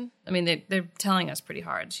direction. I mean, they're telling us pretty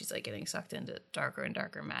hard. She's like getting sucked into darker and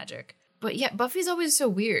darker magic. But yeah, Buffy's always so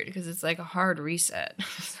weird because it's like a hard reset.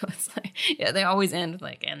 So it's like, yeah, they always end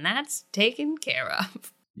like, and that's taken care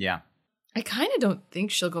of. Yeah. I kind of don't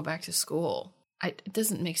think she'll go back to school. It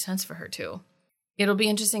doesn't make sense for her to. It'll be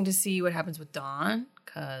interesting to see what happens with Dawn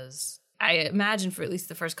because I imagine for at least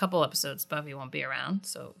the first couple episodes, Buffy won't be around.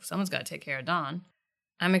 So someone's got to take care of Dawn.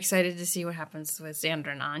 I'm excited to see what happens with Xander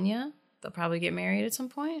and Anya. They'll probably get married at some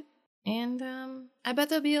point. And I bet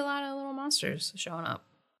there'll be a lot of little monsters showing up.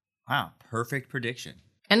 Wow, perfect prediction.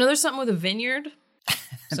 I know there's something with a vineyard.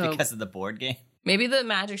 So because of the board game? Maybe the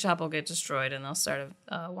magic shop will get destroyed and they'll start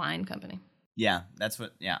a wine company. Yeah,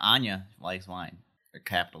 Anya likes wine. Or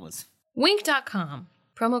capitalism. Wink.com.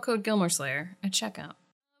 Promo code Gilmore Slayer at checkout.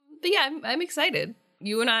 But yeah, I'm excited.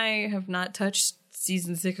 You and I have not touched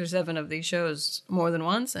season 6 or 7 of these shows more than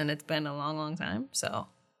once, and it's been a long, long time. So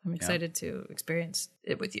I'm excited to experience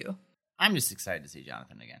it with you. I'm just excited to see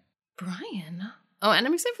Jonathan again. Brian. Oh, and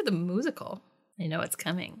I'm excited for the musical. I know it's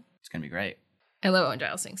coming. It's going to be great. I love it when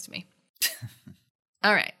Giles sings to me.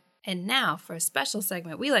 All right. And now for a special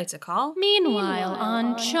segment we like to call Meanwhile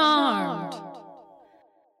on Charmed.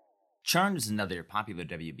 Charmed is another popular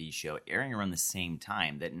WB show airing around the same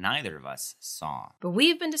time that neither of us saw. But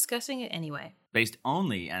we've been discussing it anyway. Based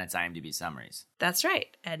only on its IMDb summaries. That's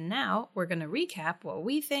right. And now we're going to recap what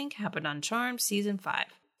we think happened on Charmed Season 5.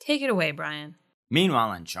 Take it away, Brian. Meanwhile,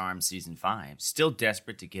 on Charmed Season 5, still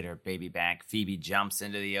desperate to get her baby back, Phoebe jumps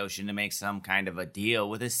into the ocean to make some kind of a deal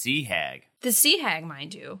with a sea hag. The sea hag,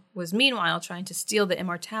 mind you, was meanwhile trying to steal the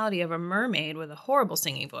immortality of a mermaid with a horrible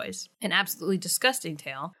singing voice, an absolutely disgusting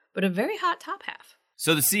tail, but a very hot top half.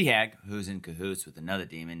 So the sea hag, who's in cahoots with another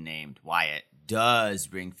demon named Wyatt, does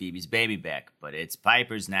bring Phoebe's baby back, but it's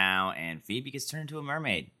Piper's now, and Phoebe gets turned into a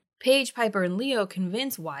mermaid. Paige, Piper, and Leo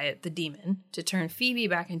convince Wyatt, the demon, to turn Phoebe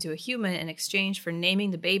back into a human in exchange for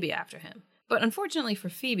naming the baby after him. But unfortunately for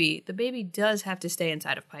Phoebe, the baby does have to stay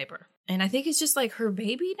inside of Piper. And I think it's just like her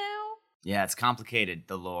baby now? Yeah, it's complicated,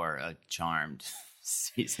 the lore of Charmed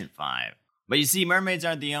Season 5. But you see, mermaids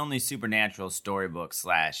aren't the only supernatural storybook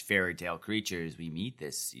 / fairy tale creatures we meet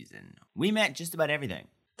this season. We met just about everything.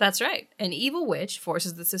 That's right. An evil witch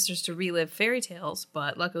forces the sisters to relive fairy tales,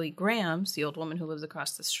 but luckily Grams, the old woman who lives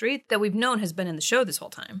across the street that we've known has been in the show this whole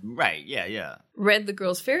time, Right, yeah. read the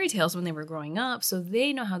girls' fairy tales when they were growing up, so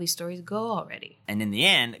they know how these stories go already. And in the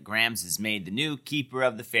end, Grams is made the new keeper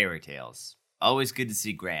of the fairy tales. Always good to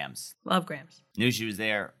see Grams. Love Grams. Knew she was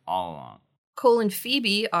there all along. Cole and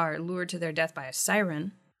Phoebe are lured to their death by a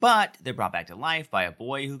siren. But they're brought back to life by a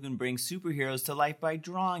boy who can bring superheroes to life by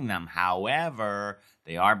drawing them. However,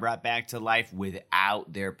 they are brought back to life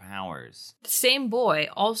without their powers. The same boy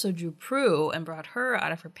also drew Prue and brought her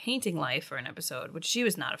out of her painting life for an episode, which she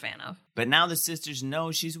was not a fan of. But now the sisters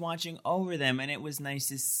know she's watching over them, and it was nice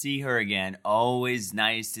to see her again. Always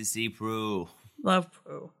nice to see Prue. Love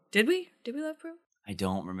Prue. Did we? Did we love Prue? I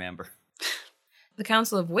don't remember. The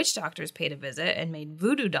Council of Witch Doctors paid a visit and made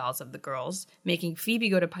voodoo dolls of the girls, making Phoebe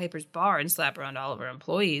go to Piper's bar and slap around all of her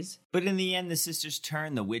employees. But in the end, the sisters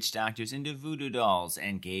turned the witch doctors into voodoo dolls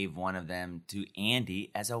and gave one of them to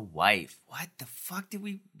Andy as a wife. What the fuck did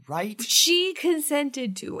we write? She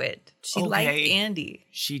consented to it. She liked Andy.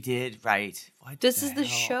 She did, right. What This is the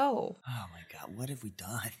hell? show. Oh my God, what have we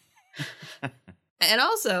done? And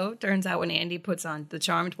also, turns out when Andy puts on the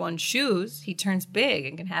Charmed One's shoes, he turns big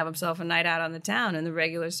and can have himself a night out on the town in the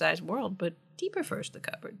regular-sized world, but he prefers the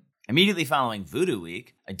cupboard. Immediately following Voodoo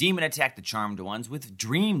Week, a demon attacked the Charmed Ones with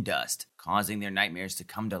dream dust, causing their nightmares to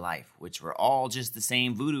come to life, which were all just the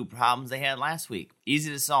same voodoo problems they had last week.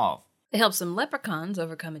 Easy to solve. They help some leprechauns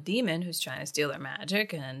overcome a demon who's trying to steal their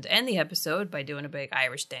magic and end the episode by doing a big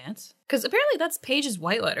Irish dance. Because apparently that's Paige's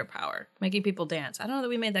white lighter power, making people dance. I don't know that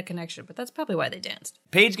we made that connection, but that's probably why they danced.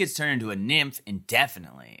 Paige gets turned into a nymph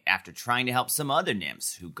indefinitely after trying to help some other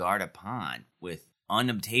nymphs who guard a pond with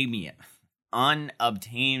unobtainium.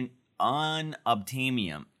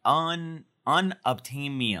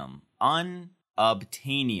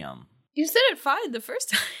 You said it fine the first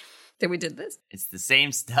time that we did this. It's the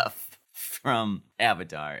same stuff from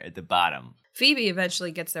Avatar at the bottom. Phoebe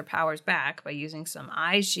eventually gets their powers back by using some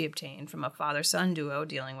eyes she obtained from a father-son duo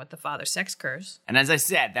dealing with the father sex curse. And as I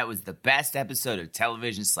said, that was the best episode of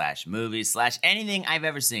television / movies / anything I've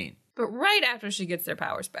ever seen. But right after she gets their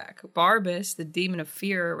powers back, Barbas, the demon of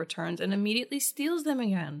fear, returns and immediately steals them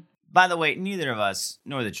again. By the way, neither of us,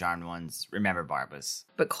 nor the Charmed Ones, remember Barbas.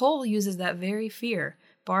 But Cole uses that very fear,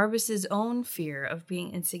 Barbas' own fear of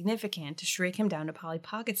being insignificant, to shrink him down to Polly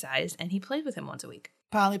Pocket size, and he plays with him once a week.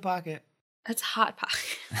 Polly Pocket. That's Hot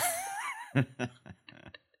Pocket.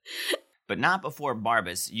 But not before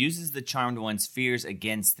Barbas uses the Charmed One's fears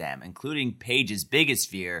against them, including Paige's biggest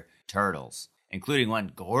fear, turtles. Including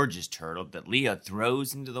one gorgeous turtle that Leah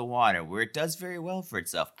throws into the water, where it does very well for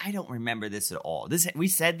itself. I don't remember this at all. We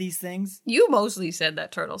said these things? You mostly said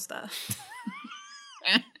that turtle stuff.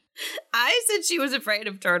 I said she was afraid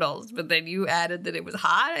of turtles, but then you added that it was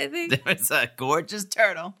hot, I think. There was a gorgeous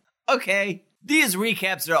turtle. Okay. These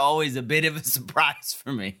recaps are always a bit of a surprise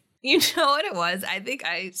for me. You know what it was? I think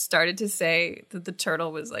I started to say that the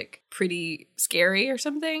turtle was like pretty scary or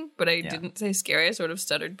something, but I didn't say scary. I sort of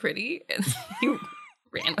stuttered pretty, and you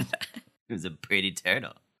ran with that. It was a pretty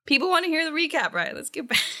turtle. People want to hear the recap, right? Let's get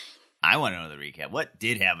back. I want to know the recap. What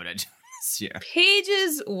did happen to this year?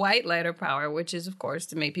 Paige's white lighter power, which is, of course,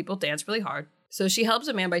 to make people dance really hard. So she helps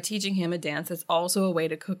a man by teaching him a dance that's also a way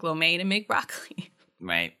to cook lo mein and make broccoli.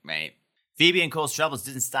 Right. Phoebe and Cole's troubles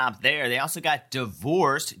didn't stop there. They also got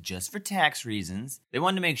divorced just for tax reasons. They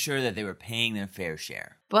wanted to make sure that they were paying their fair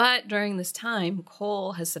share. But during this time,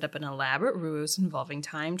 Cole has set up an elaborate ruse involving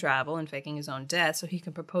time travel and faking his own death so he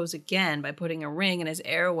can propose again by putting a ring in his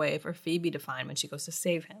airway for Phoebe to find when she goes to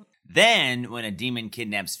save him. Then, when a demon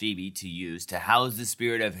kidnaps Phoebe to use to house the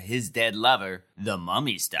spirit of his dead lover, the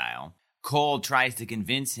mummy style, Cole tries to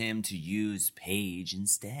convince him to use Paige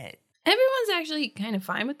instead. Everyone's actually kind of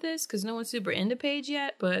fine with this because no one's super into Paige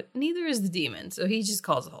yet, but neither is the demon, so he just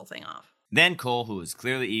calls the whole thing off. Then Cole, who is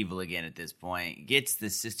clearly evil again at this point, gets the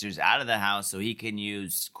sisters out of the house so he can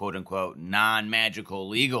use quote-unquote non-magical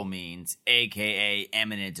legal means, aka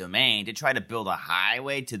eminent domain, to try to build a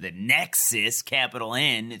highway to the Nexus, capital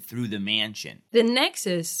N, through the mansion. The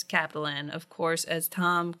Nexus, capital N, of course, as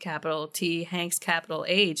Tom, capital T, Hanks, capital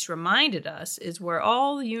H, reminded us, is where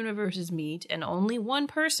all the universes meet and only one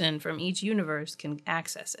person from each universe can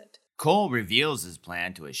access it. Cole reveals his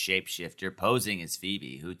plan to a shapeshifter posing as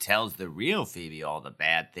Phoebe, who tells the real Phoebe all the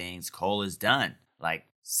bad things Cole has done, like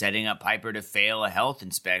setting up Piper to fail a health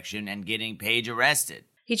inspection and getting Paige arrested.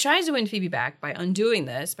 He tries to win Phoebe back by undoing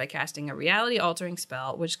this by casting a reality-altering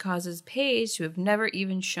spell, which causes Paige to have never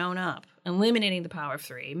even shown up, eliminating the power of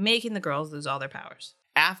 3, making the girls lose all their powers.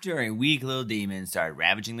 After a weak little demon started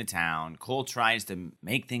ravaging the town, Cole tries to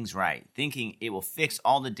make things right, thinking it will fix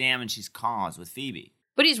all the damage he's caused with Phoebe.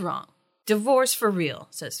 But he's wrong. Divorce for real,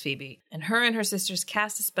 says Phoebe, and her sisters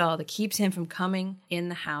cast a spell that keeps him from coming in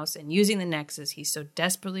the house and using the nexus he so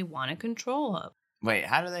desperately wanted control of. Wait,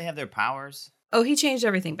 how do they have their powers? Oh, he changed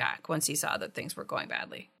everything back once he saw that things were going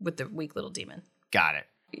badly with the weak little demon. Got it.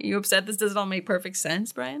 You upset this doesn't all make perfect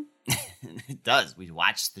sense, Brian? It does. We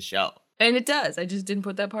watched the show. And it does. I just didn't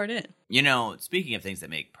put that part in. You know, speaking of things that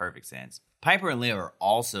make perfect sense, Piper and Leo are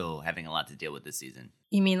also having a lot to deal with this season.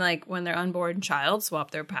 You mean like when their unborn child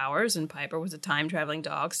swapped their powers and Piper was a time-traveling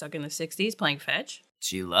dog stuck in the 60s playing fetch?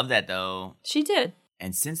 She loved that, though. She did.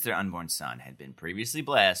 And since their unborn son had been previously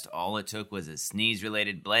blessed, all it took was a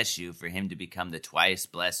sneeze-related bless you for him to become the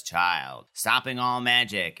twice-blessed child, stopping all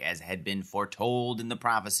magic, as had been foretold in the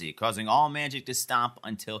prophecy, causing all magic to stop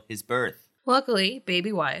until his birth. Luckily,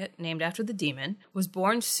 baby Wyatt, named after the demon, was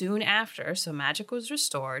born soon after, so magic was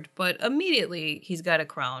restored, but immediately he's got a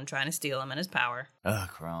crone trying to steal him and his power. Ugh,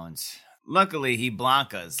 crones. Luckily, he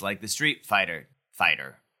Blanca's like the Street Fighter.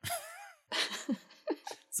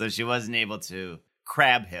 So she wasn't able to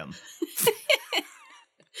crab him.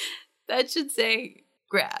 That should say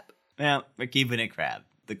grab. Well, we're keeping it crab.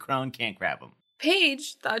 The crone can't grab him.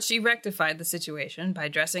 Paige thought she rectified the situation by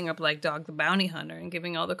dressing up like Dog the Bounty Hunter and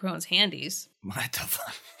giving all the crones handies. What the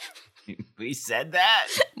fuck? We said that?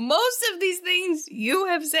 Most of these things you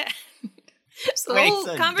have said. So the Wait, whole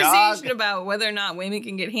so conversation Dog- about whether or not women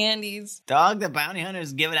can get handies. Dog the Bounty Hunter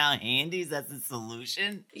is giving out handies? That's the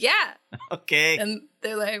solution? Yeah. Okay. And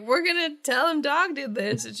they're like, we're going to tell him Dog did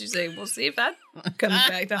this. And she's like, we'll see if that comes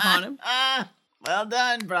back to haunt him. Well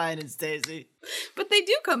done, Brian and Stacy. But they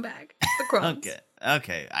do come back. The crones.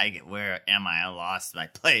 Okay. Where am I? I lost my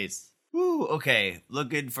place. Woo, okay.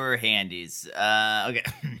 Looking for handies. Okay.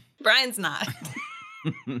 Brian's not.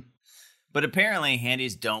 But apparently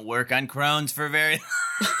handies don't work on crones for very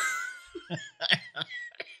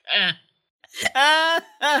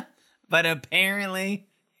But apparently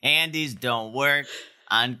handies don't work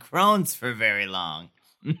on crones for very long.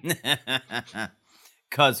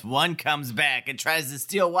 'Cause one comes back and tries to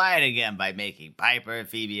steal Wyatt again by making Piper,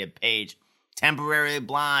 Phoebe, and Paige temporarily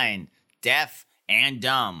blind, deaf, and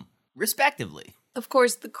dumb, respectively. Of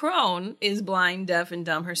course, the crone is blind, deaf, and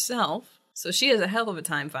dumb herself. So she has a hell of a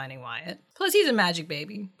time finding Wyatt. Plus, he's a magic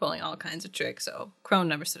baby, pulling all kinds of tricks, so crone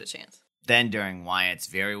never stood a chance. Then during Wyatt's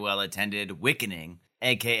very well-attended Wickening,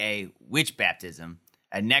 aka witch baptism,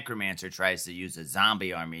 a necromancer tries to use a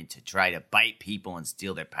zombie army to try to bite people and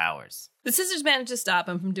steal their powers. The sisters manage to stop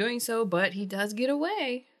him from doing so, but he does get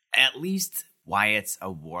away. At least Wyatt's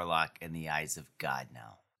a warlock in the eyes of God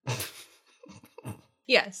now.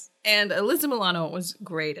 Yes, and Alyssa Milano was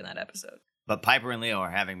great in that episode. But Piper and Leo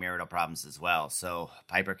are having marital problems as well, so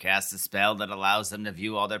Piper casts a spell that allows them to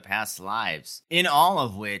view all their past lives, in all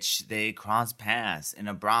of which they cross paths in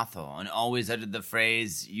a brothel and always uttered the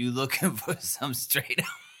phrase, "You looking for some straight up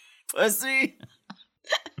pussy?"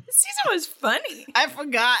 This season was funny. I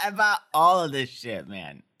forgot about all of this shit,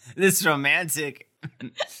 man. This romantic.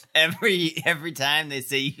 Every time they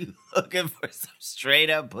say, "You looking for some straight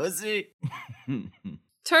up pussy?"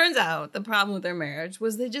 Turns out the problem with their marriage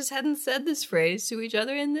was they just hadn't said this phrase to each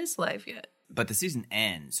other in this life yet. But the season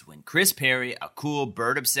ends when Chris Perry, a cool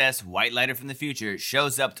bird-obsessed white lighter from the future,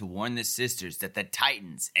 shows up to warn the sisters that the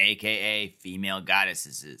Titans, a.k.a. female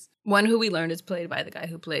goddesses, One who we learned is played by the guy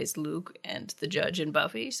who plays Luke and the judge in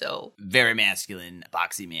Buffy, so very masculine,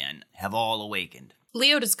 boxy man, have all awakened.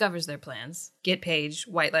 Leo discovers their plans, get Paige,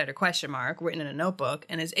 white lighter ? Written in a notebook,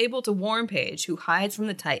 and is able to warn Paige, who hides from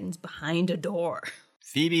the Titans behind a door.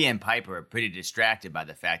 Phoebe and Piper are pretty distracted by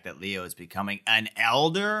the fact that Leo is becoming an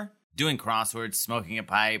elder, doing crosswords, smoking a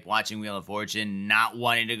pipe, watching Wheel of Fortune, not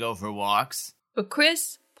wanting to go for walks. But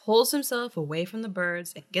Chris pulls himself away from the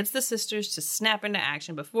birds and gets the sisters to snap into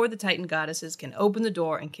action before the Titan goddesses can open the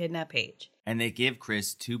door and kidnap Paige. And they give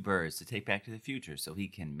Chris 2 birds to take back to the future so he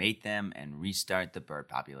can mate them and restart the bird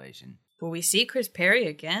population. Will we see Chris Perry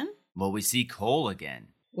again? Will we see Cole again?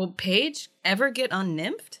 Will Paige ever get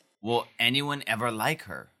unnymphed? Will anyone ever like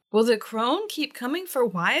her? Will the crone keep coming for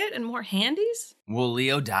Wyatt and more handies? Will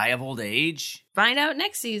Leo die of old age? Find out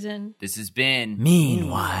next season. This has been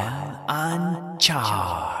Meanwhile on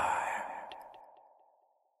Charmed.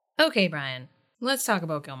 Okay, Brian, let's talk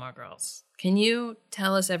about Gilmore Girls. Can you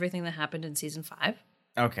tell us everything that happened in season 5?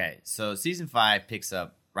 Okay, so season 5 picks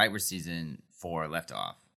up right where season 4 left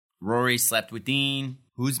off. Rory slept with Dean,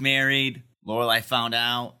 who's married. Lorelai found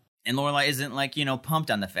out, and Lorelai isn't like,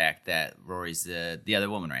 pumped on the fact that Rory's the other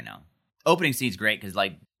woman right now. Opening scene's great because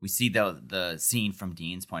like we see the scene from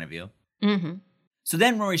Dean's point of view. Mm-hmm. So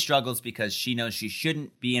then Rory struggles because she knows she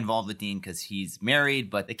shouldn't be involved with Dean because he's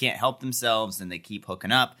married, but they can't help themselves and they keep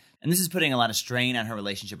hooking up. And this is putting a lot of strain on her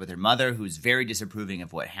relationship with her mother, who's very disapproving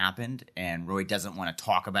of what happened, and Rory doesn't want to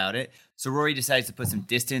talk about it. So Rory decides to put some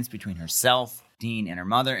distance between herself, Dean, and her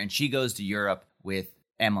mother, and she goes to Europe with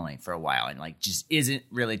Emily for a while and like just isn't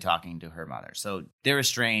really talking to her mother. So they're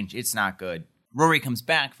estranged. It's not good. Rory comes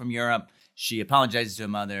back from Europe. She apologizes to her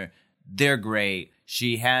mother. They're great.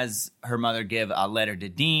 She has her mother give a letter to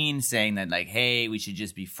Dean saying that like, hey, we should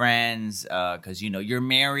just be friends because, you're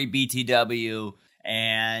married, BTW.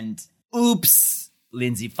 And oops,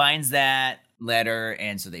 Lindsay finds that letter.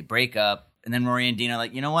 And so they break up. And then Rory and Dean are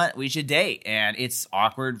like, you know what? We should date. And it's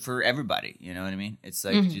awkward for everybody. You know what I mean? It's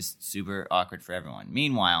like just super awkward for everyone.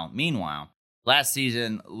 Meanwhile, last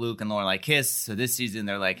season, Luke and Lorelai kiss. So this season,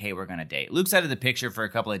 they're like, hey, we're going to date. Luke's out of the picture for a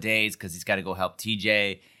couple of days because he's got to go help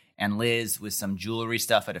TJ and Liz with some jewelry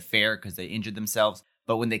stuff at a fair because they injured themselves.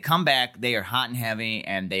 But when they come back, they are hot and heavy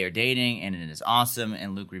and they are dating and it is awesome.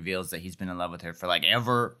 And Luke reveals that he's been in love with her for like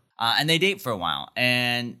ever. And they date for a while.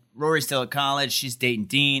 And Rory's still at college. She's dating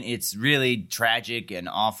Dean. It's really tragic and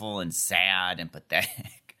awful and sad and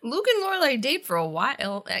pathetic. Luke and Lorelai date for a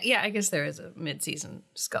while. Yeah, I guess there is a mid-season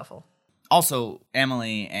scuffle. Also,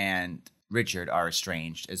 Emily and Richard are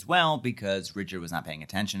estranged as well because Richard was not paying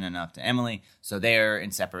attention enough to Emily. So they're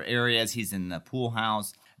in separate areas. He's in the pool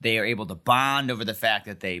house. They are able to bond over the fact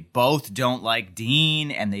that they both don't like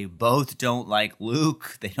Dean and they both don't like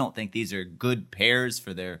Luke. They don't think these are good pairs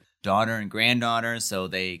for their daughter and granddaughter, so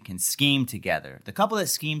they can scheme together. The couple that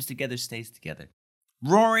schemes together stays together.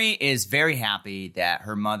 Rory is very happy that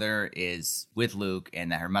her mother is with Luke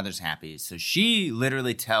and that her mother's happy. So she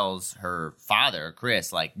literally tells her father,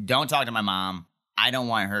 Chris, like, don't talk to my mom. I don't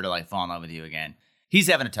want her to like fall in love with you again. He's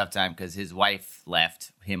having a tough time because his wife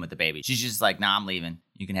left him with the baby. She's just like, nah, I'm leaving.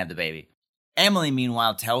 You can have the baby. Emily,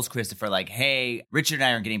 meanwhile, tells Christopher, like, hey, Richard and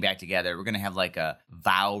I are getting back together. We're going to have, like, a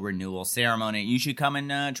vow renewal ceremony. You should come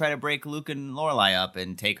and try to break Luke and Lorelai up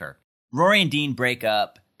and take her. Rory and Dean break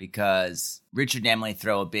up because Richard and Emily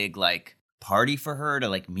throw a big, like, party for her to,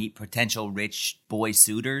 like, meet potential rich boy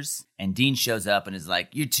suitors. And Dean shows up and is like,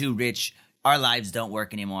 you're too rich. Our lives don't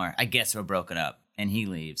work anymore. I guess we're broken up. And he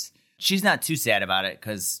leaves. She's not too sad about it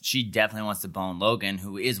because she definitely wants to bone Logan,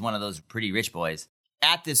 who is one of those pretty rich boys.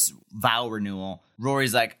 At this vow renewal,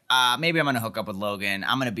 Rory's like, maybe I'm going to hook up with Logan.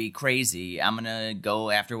 I'm going to be crazy. I'm going to go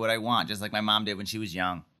after what I want, just like my mom did when she was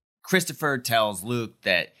young. Christopher tells Luke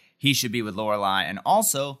that he should be with Lorelai. And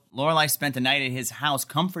also, Lorelai spent the night at his house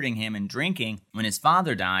comforting him and drinking when his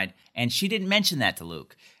father died. And she didn't mention that to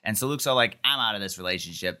Luke. And so Luke's all like, I'm out of this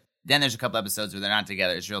relationship. Then there's a couple episodes where they're not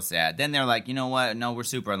together. It's real sad. Then they're like, you know what? No, we're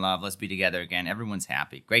super in love. Let's be together again. Everyone's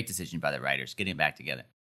happy. Great decision by the writers, getting back together.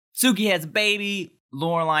 Suki has a baby.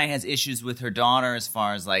 Lorelai has issues with her daughter as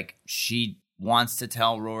far as, like, she wants to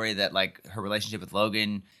tell Rory that, like, her relationship with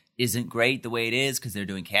Logan isn't great the way it is because they're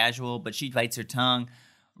doing casual, but she bites her tongue.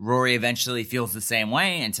 Rory eventually feels the same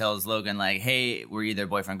way and tells Logan, like, hey, we're either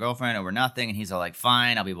boyfriend-girlfriend or we're nothing. And he's all like,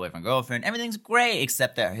 fine, I'll be boyfriend-girlfriend. Everything's great,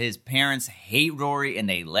 except that his parents hate Rory and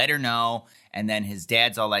they let her know. And then his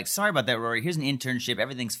dad's all like, sorry about that, Rory. Here's an internship.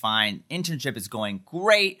 Everything's fine. Internship is going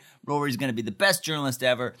great. Rory's going to be the best journalist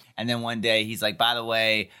ever. And then one day he's like, by the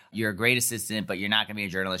way, you're a great assistant, but you're not going to be a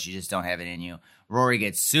journalist. You just don't have it in you. Rory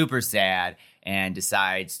gets super sad and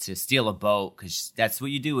decides to steal a boat because that's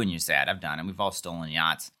what you do when you're sad. I've done it. We've all stolen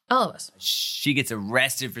yachts. All of us. She gets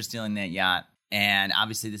arrested for stealing that yacht. And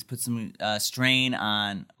obviously this puts some strain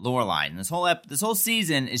on Lorelai. And this whole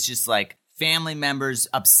season is just like family members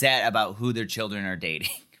upset about who their children are dating.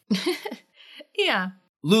 Yeah.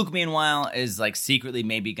 Luke, meanwhile, is like secretly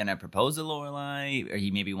maybe going to propose to Lorelai, or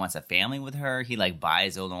he maybe wants a family with her. He like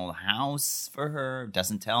buys an old house for her,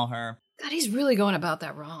 doesn't tell her. God, he's really going about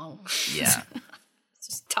that wrong. Yeah.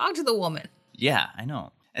 Just talk to the woman. Yeah, I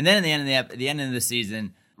know. And then at the end of the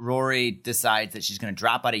season, Rory decides that she's going to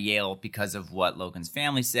drop out of Yale because of what Logan's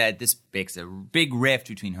family said. This makes a big rift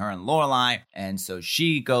between her and Lorelai. And so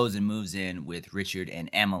she goes and moves in with Richard and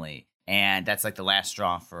Emily. And that's like the last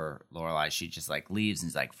straw for Lorelai. She just like leaves and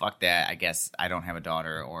is like, fuck that. I guess I don't have a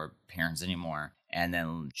daughter or parents anymore. And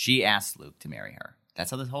then she asks Luke to marry her.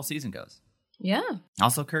 That's how this whole season goes. Yeah.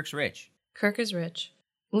 Also, Kirk's rich. Kirk is rich.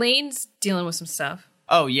 Lane's dealing with some stuff.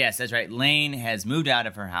 Oh, yes, that's right. Lane has moved out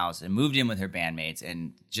of her house and moved in with her bandmates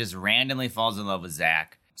and just randomly falls in love with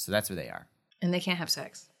Zach. So that's where they are. And they can't have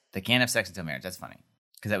sex. They can't have sex until marriage. That's funny.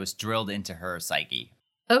 Because that was drilled into her psyche.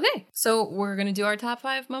 Okay, so we're going to do our top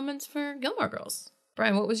 5 moments for Gilmore Girls.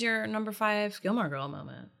 Brian, what was your number 5 Gilmore Girl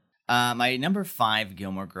moment? My number 5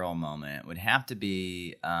 Gilmore Girl moment would have to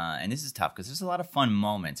be, and this is tough because there's a lot of fun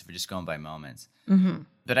moments if we're just going by moments. Mm-hmm.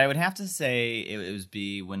 But I would have to say it would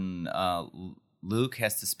be when Luke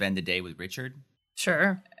has to spend the day with Richard.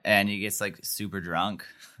 Sure. And he gets like super drunk.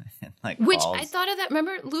 And, like, Which calls. I thought of that.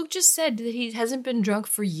 Remember, Luke just said that he hasn't been drunk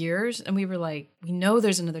for years. And we were like, we know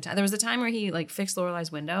there's another time. There was a time where he like fixed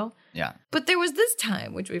Lorelai's window. Yeah. But there was this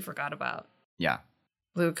time, which we forgot about. Yeah.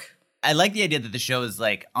 Luke. I like the idea that the show is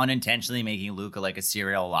like unintentionally making Luke like a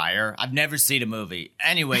serial liar. I've never seen a movie.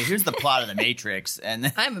 Anyway, here's the plot of The Matrix.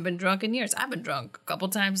 And I haven't been drunk in years. I've been drunk a couple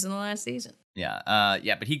times in the last season.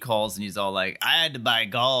 yeah, but he calls and he's all like, I had to buy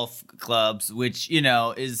golf clubs, which, you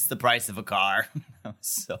know, is the price of a car. That was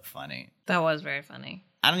so funny. That was very funny.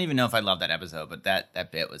 I don't even know if I love that episode, but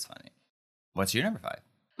that bit was funny. What's your number 5?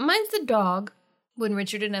 Mine's the dog. When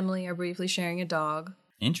Richard and Emily are briefly sharing a dog.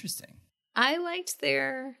 Interesting. I liked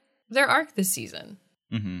their arc this season.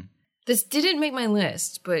 Mm-hmm. This didn't make my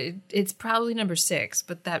list, but it's probably number 6.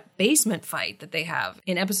 But that basement fight that they have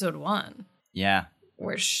in episode 1. Yeah.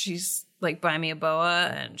 Where she's like, buy me a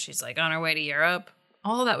boa, and she's like on her way to Europe.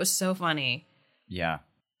 All that was so funny. Yeah.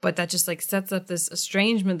 But that just like sets up this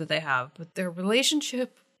estrangement that they have. But their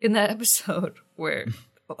relationship in that episode where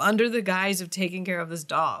under the guise of taking care of this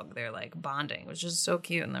dog, they're like bonding, which is so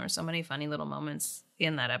cute. And there were so many funny little moments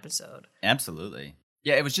in that episode. Absolutely.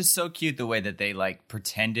 Yeah, it was just so cute the way that they like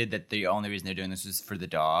pretended that the only reason they're doing this was for the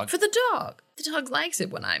dog. For the dog. The dog likes it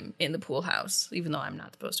when I'm in the pool house, even though I'm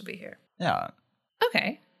not supposed to be here. Yeah.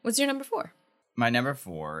 Okay. What's your number 4? My number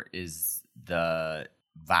 4 is the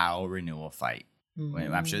vow renewal fight.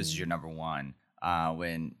 I'm sure this is your number 1.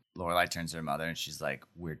 When Lorelai turns to her mother and she's like,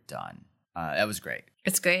 we're done. That was great.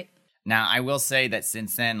 It's great. Now, I will say that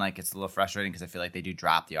since then, like, it's a little frustrating because I feel like they do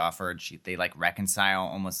drop the offer and they like reconcile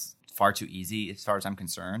almost far too easy as far as I'm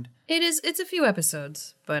concerned. It's a few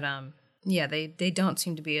episodes, but yeah, they don't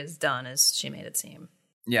seem to be as done as she made it seem.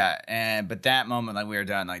 Yeah, but that moment, like, we were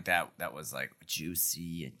done, like, that was, like,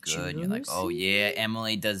 juicy and good. And you're like, oh, yeah,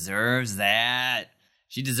 Emily deserves that.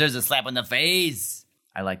 She deserves a slap on the face.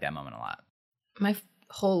 I like that moment a lot. My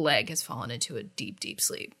whole leg has fallen into a deep, deep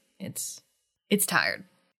sleep. It's tired.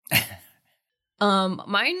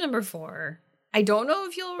 My number 4, I don't know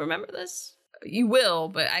if you'll remember this. You will,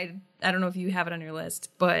 but I don't know if you have it on your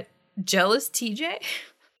list, but Jealous TJ?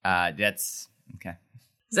 That's, okay.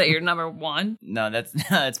 Is that your number 1? No,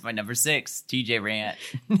 that's my number 6, TJ rant.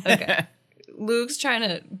 Okay. Luke's trying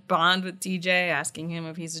to bond with TJ, asking him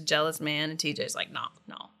if he's a jealous man, and TJ's like, no,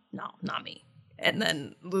 not me. And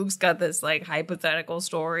then Luke's got this like hypothetical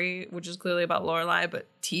story, which is clearly about Lorelai, but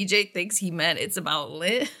TJ thinks he meant it's about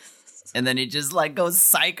Liz. And then he just like goes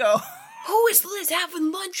psycho. Who is Liz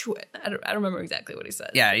having lunch with? I don't remember exactly what he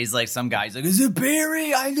said. Yeah, he's like some guy. He's like, is it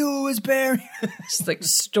Barry? I knew it was Barry. Just like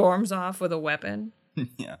storms off with a weapon.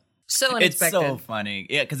 Yeah. So unexpected. It's so funny.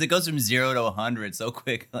 Yeah, because it goes from 0 to 100 so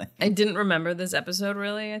quickly. I didn't remember this episode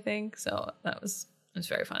really, I think. So it was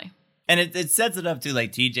very funny. And it sets it up too,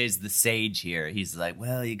 like TJ's the sage here. He's like,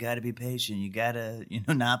 well, you got to be patient. You got to,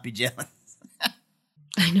 not be jealous.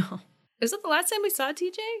 I know. Is that the last time we saw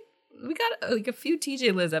TJ? We got like a few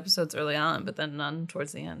TJ Liz episodes early on, but then none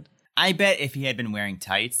towards the end. I bet if he had been wearing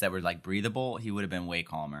tights that were like breathable, he would have been way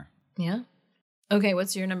calmer. Yeah. Okay,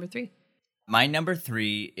 what's your number 3? My number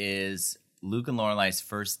 3 is Luke and Lorelai's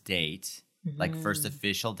first date, like first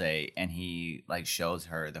official date, and he like shows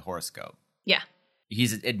her the horoscope. Yeah.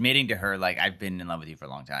 He's admitting to her, like, I've been in love with you for a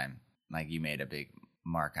long time. Like, you made a big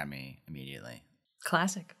mark on me immediately.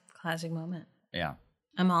 Classic moment. Yeah.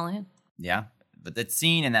 I'm all in. Yeah. But that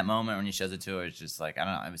scene in that moment when he shows it to her, it's just like, I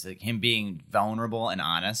don't know. It was like him being vulnerable and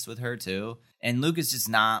honest with her, too. And Luke is just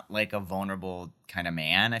not like a vulnerable kind of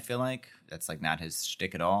man, I feel like. That's like not his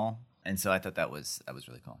shtick at all. And so I thought that was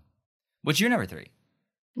really cool. What's your number 3?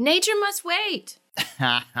 Nature Must Wait.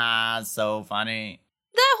 So funny.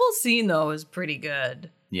 That whole scene, though, is pretty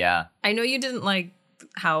good. Yeah. I know you didn't like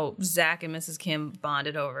how Zach and Mrs. Kim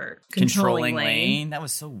bonded over Controlling Lane. That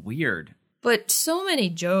was so weird. But so many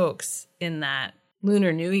jokes in that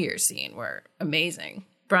Lunar New Year scene were amazing.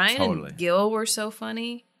 Brian and Gil were so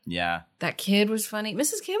funny. Yeah. That kid was funny.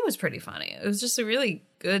 Mrs. Kim was pretty funny. It was just a really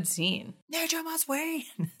good scene. Nature Must Wait.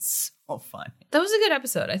 It's so funny. That was a good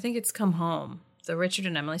episode. I think it's Come Home. The Richard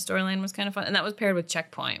and Emily storyline was kind of fun. And that was paired with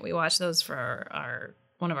Checkpoint. We watched those for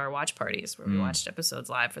one of our watch parties where we watched episodes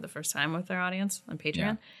live for the first time with our audience on Patreon.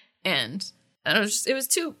 Yeah. And it was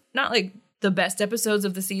two, not like the best episodes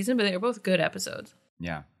of the season, but they were both good episodes.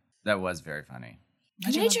 Yeah. That was very funny.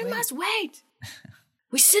 Nature must wait.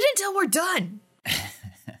 We sit until we're done.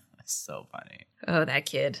 So funny. Oh, that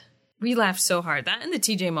kid. We laughed so hard. That and the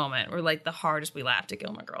TJ moment were like the hardest we laughed at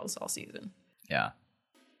Gilmore Girls all season. Yeah.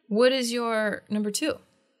 What is your number 2?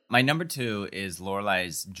 My number 2 is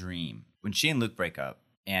Lorelai's dream. When she and Luke break up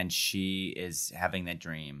and she is having that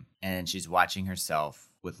dream and she's watching herself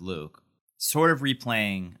with Luke, sort of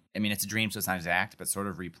replaying, I mean, it's a dream, so it's not exact, but sort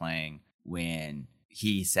of replaying when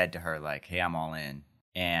he said to her, like, hey, I'm all in.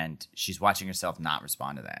 And she's watching herself not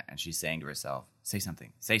respond to that. And she's saying to herself, say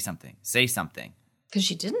something, say something, say something. Because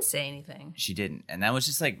she didn't say anything. She didn't. And that was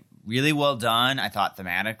just like really well done, I thought,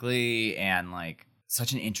 thematically, and like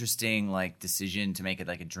such an interesting like decision to make it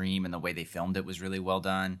like a dream, and the way they filmed it was really well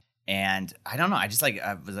done. And I don't know, I just like,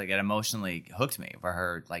 I was like, it emotionally hooked me for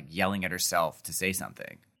her like yelling at herself to say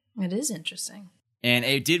something. It is interesting. And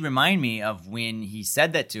it did remind me of when he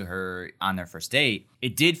said that to her on their first date.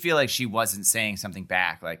 It did feel like she wasn't saying something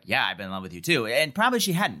back, like, yeah, I've been in love with you too. And probably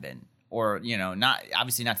she hadn't been, or, you know, not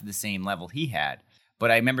obviously not to the same level he had.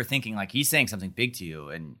 But I remember thinking, like, he's saying something big to you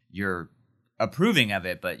and you're approving of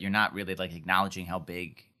it, but you're not really like acknowledging how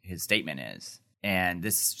big his statement is. And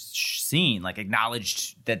this scene like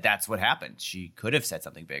acknowledged that that's what happened. She could have said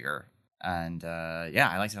something bigger. And yeah,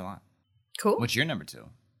 I liked it a lot. Cool. What's your number 2?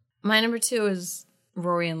 My number 2 is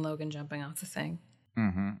Rory and Logan jumping off the thing.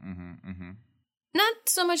 Not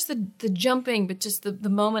so much the jumping, but just the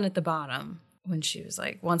moment at the bottom when she was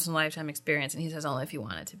like, once in a lifetime experience, and he says, only if you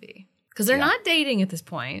want it to be. Because they're not dating at this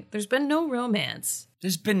point. There's been no romance.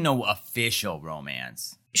 There's been no official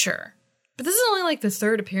romance. Sure. But this is only like the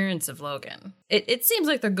 3rd appearance of Logan. It seems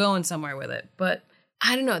like they're going somewhere with it, but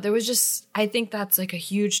I don't know. There was just, I think that's like a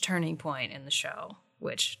huge turning point in the show,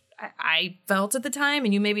 which I felt at the time,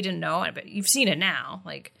 and you maybe didn't know it, but you've seen it now.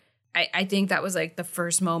 Like, I think that was like the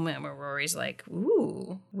first moment where Rory's like,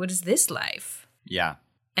 ooh, what is this life? Yeah.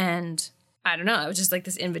 And I don't know. It was just like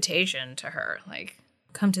this invitation to her, like,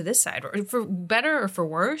 come to this side. Or for better or for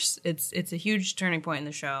worse, it's a huge turning point in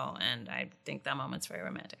the show, and I think that moment's very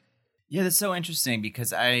romantic. Yeah, that's so interesting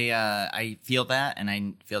because I feel that, and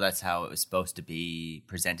I feel that's how it was supposed to be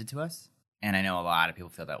presented to us. And I know a lot of people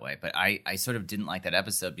feel that way, but I sort of didn't like that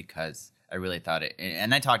episode because I really thought it,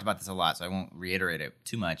 and I talked about this a lot, so I won't reiterate it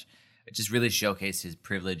too much. It just really showcased his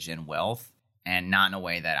privilege and wealth, and not in a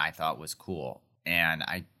way that I thought was cool. And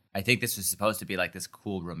I think this was supposed to be like this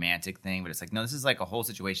cool romantic thing, but it's like, no, this is like a whole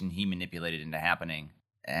situation he manipulated into happening.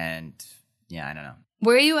 And yeah, I don't know.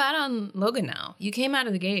 Where are you at on Logan now? You came out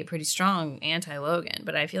of the gate pretty strong anti-Logan,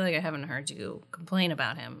 but I feel like I haven't heard you complain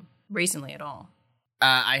about him recently at all.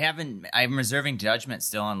 I'm reserving judgment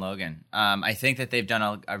still on Logan. I think that they've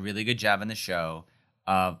done a really good job in the show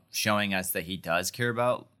of showing us that he does care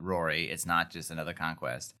about Rory. It's not just another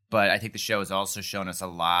conquest. But I think the show has also shown us a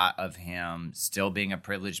lot of him still being a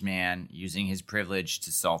privileged man, using his privilege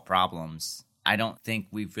to solve problems. I don't think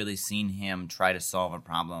we've really seen him try to solve a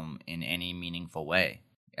problem in any meaningful way.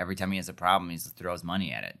 Every time he has a problem, he throws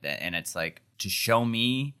money at it. And it's like, to show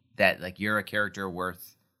me that like you're a character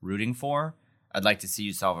worth rooting for, I'd like to see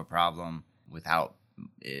you solve a problem without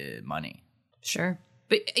money. Sure.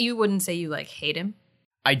 But you wouldn't say you like hate him?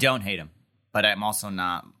 I don't hate him, but I'm also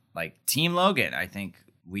not like Team Logan. I think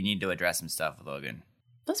we need to address some stuff with Logan.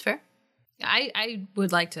 That's fair. I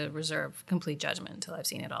would like to reserve complete judgment until I've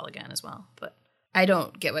seen it all again as well. But I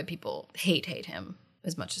don't get why people hate him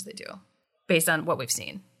as much as they do, based on what we've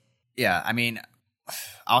seen. Yeah, I mean,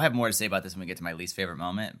 I'll have more to say about this when we get to my least favorite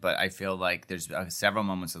moment, but I feel like there's several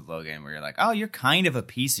moments with Logan where you're like, oh, you're kind of a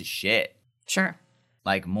piece of shit. Sure.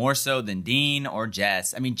 Like, more so than Dean or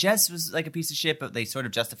Jess. I mean, Jess was like a piece of shit, but they sort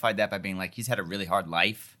of justified that by being like, he's had a really hard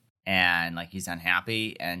life and like he's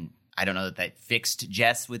unhappy. And I don't know that fixed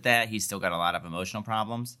Jess with that. He's still got a lot of emotional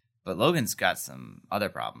problems. But Logan's got some other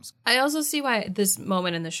problems. I also see why this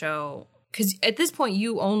moment in the show, because at this point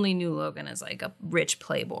you only knew Logan as like a rich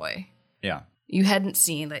playboy. Yeah. You hadn't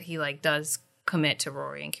seen that he like does commit to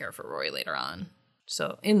Rory and care for Rory later on.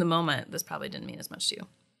 So in the moment, this probably didn't mean as much to you.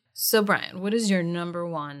 So, Brian, what is your number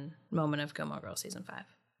 1 moment of Gilmore Girls Season 5?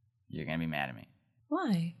 You're going to be mad at me.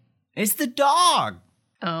 Why? It's the dog.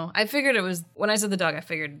 Oh, I figured it was, when I said the dog, I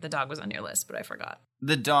figured the dog was on your list, but I forgot.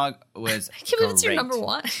 The dog was I can't believe it's your great. number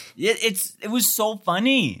 1. It was so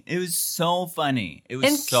funny. It was so funny. It was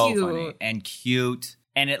and so cute. funny and cute.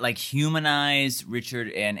 And it like humanized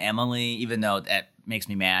Richard and Emily, even though that makes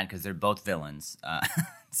me mad because they're both villains.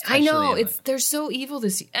 I know, Emily. they're so evil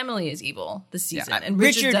this Emily is evil this season, Yeah, and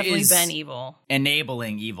Richard's Richard definitely is been evil.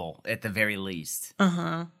 Enabling evil at the very least.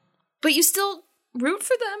 Uh-huh. But you still root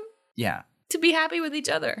for them Yeah. to be happy with each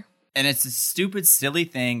other. And it's a stupid, silly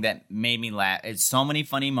thing that made me laugh. It's so many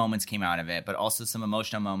funny moments came out of it, but also some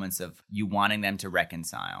emotional moments of you wanting them to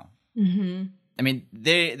reconcile. Mm-hmm. I mean,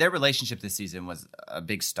 their relationship this season was a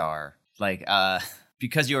big star. Like,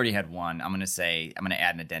 because you already had one, I'm going to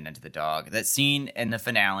add an addendum to the dog. That scene in the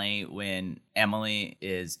finale when Emily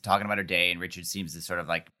is talking about her day and Richard seems to sort of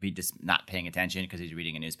like be just not paying attention because he's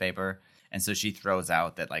reading a newspaper. And so she throws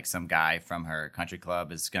out that like some guy from her country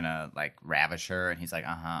club is going to like ravish her. And he's like,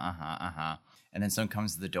 And then someone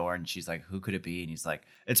comes to the door and she's like, who could it be? And he's like,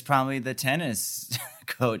 it's probably the tennis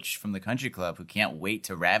coach from the country club who can't wait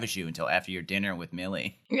to ravish you until after your dinner with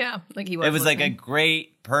Millie. Yeah, like he was. It was like a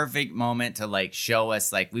great, perfect moment to like show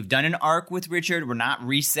us like we've done an arc with Richard. We're not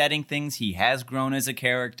resetting things. He has grown as a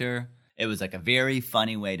character. It was like a very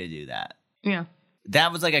funny way to do that. Yeah.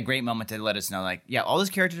 That was like a great moment to let us know like, yeah, all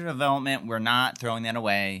this character development, we're not throwing that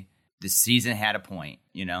away. This season had a point,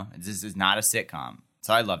 you know? This is not a sitcom.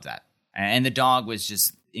 So I loved that. And the dog was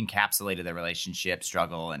just encapsulated their relationship,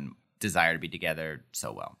 struggle, and desire to be together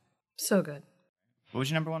so well. So good. What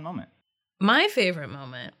was your number one moment? My favorite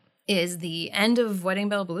moment is the end of Wedding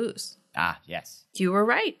Bell Blues. Ah, yes. You were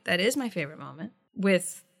right. That is my favorite moment.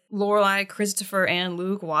 With Lorelai, Christopher, and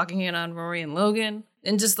Luke walking in on Rory and Logan.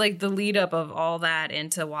 And just like the lead up of all that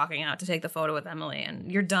into walking out to take the photo with Emily.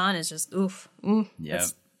 And you're done is just, oof. Yeah.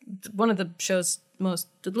 That's one of the show's most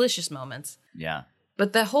delicious moments. Yeah.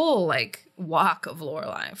 But the whole like walk of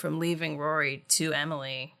Lorelai from leaving Rory to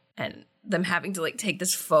Emily and them having to like take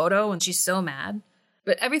this photo and she's so mad.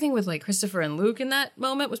 But everything with like Christopher and Luke in that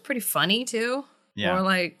moment was pretty funny too. Yeah. Or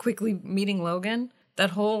like quickly meeting Logan. That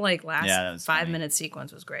whole like last 5-minute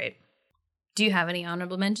sequence was great. Do you have any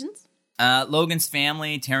honorable mentions? Logan's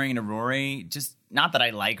family tearing into Rory. Just not that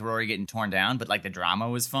I like Rory getting torn down, but like the drama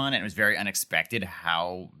was fun and it was very unexpected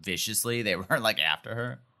how viciously they were like after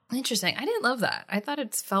her. Interesting. I didn't love that. I thought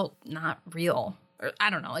it felt not real. Or I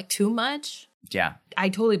don't know, like too much. Yeah. I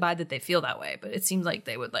totally buy that they feel that way, but it seems like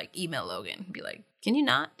they would like email Logan and be like, can you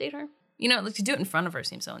not date her? You know, like to do it in front of her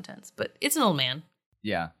seems so intense, but it's an old man.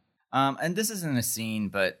 Yeah. And this isn't a scene,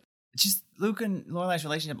 but just Luke and Lorelai's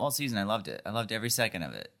relationship all season, I loved it. I loved every second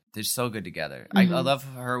of it. They're so good together. Mm-hmm. I love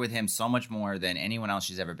her with him so much more than anyone else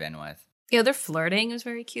she's ever been with. Yeah, their flirting was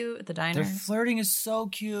very cute at the diner. Their flirting is so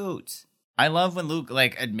cute. I love when Luke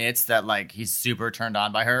like admits that like he's super turned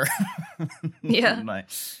on by her. Yeah,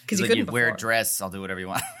 because he like, couldn't you wear a before. dress, I'll do whatever you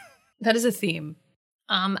want. That is a theme.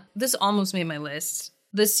 This almost made my list.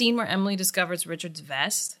 The scene where Emily discovers Richard's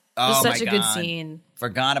vest was Oh such my a good God. scene.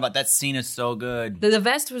 Forgot about that scene is so good. The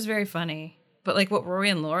vest was very funny. But like what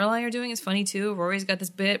Rory and Lorelai are doing is funny too. Rory's got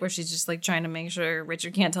this bit where she's just like trying to make sure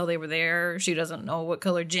Richard can't tell they were there. She doesn't know what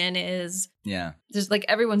color gin is. Yeah. Just like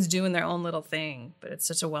everyone's doing their own little thing, but it's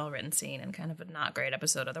such a well-written scene and kind of a not great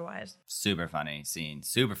episode otherwise. Super funny scene.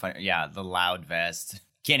 Super funny. Yeah, the loud vest.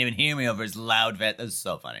 Can't even hear me over his loud vest. That was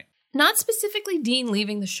so funny. Not specifically Dean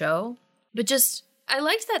leaving the show, but just I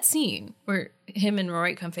liked that scene where him and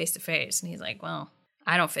Rory come face to face and he's like, well,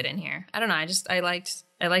 I don't fit in here. I don't know. I liked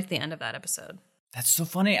the end of that episode. That's so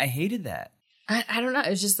funny. I hated that. I don't know. It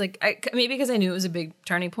was just like, maybe because I knew it was a big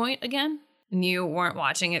turning point again. And you weren't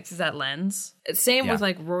watching it through that lens. Same with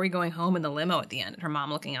like Rory going home in the limo at the end and her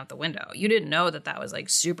mom looking out the window. You didn't know that was like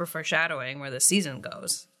super foreshadowing where the season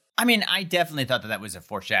goes. I mean, I definitely thought that was a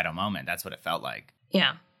foreshadow moment. That's what it felt like.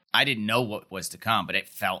 Yeah. I didn't know what was to come, but it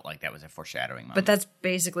felt like that was a foreshadowing moment. But that's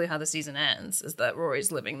basically how the season ends, is that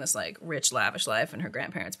Rory's living this like rich, lavish life in her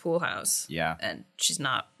grandparents' pool house. Yeah. And she's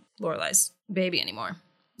not Lorelai's baby anymore.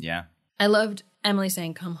 Yeah. I loved Emily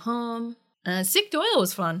saying, come home. Sick Doyle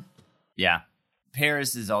was fun. Yeah.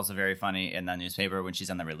 Paris is also very funny in the newspaper when she's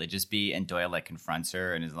on the religious beat and Doyle like confronts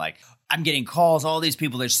her and is like, I'm getting calls. All these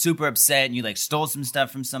people are super upset and you like stole some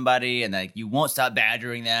stuff from somebody and like you won't stop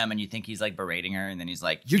badgering them. And you think he's like berating her. And then he's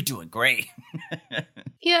like, you're doing great.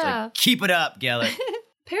 Yeah. Like, keep it up, Gellert.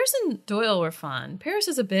 Paris and Doyle were fun. Paris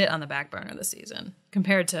is a bit on the back burner this season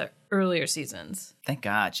compared to earlier seasons. Thank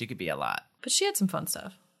God. She could be a lot. But she had some fun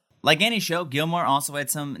stuff. Like any show, Gilmore also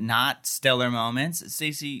had some not stellar moments.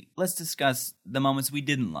 Stacey, let's discuss the moments we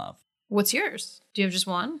didn't love. What's yours? Do you have just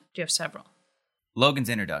one? Do you have several? Logan's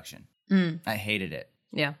introduction. I hated it.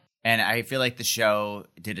 Yeah. And I feel like the show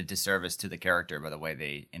did a disservice to the character by the way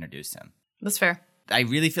they introduced him. That's fair. I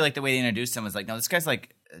really feel like the way they introduced him was like, no, this guy's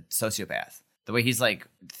like a sociopath. The way he's like,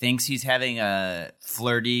 thinks he's having a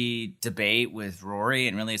flirty debate with Rory,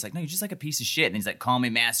 and really it's like, no, you're just like a piece of shit. And he's like, call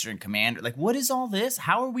me master and commander. Like, what is all this?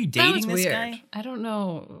 How are we dating this weird. guy? I don't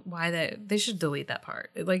know why they should delete that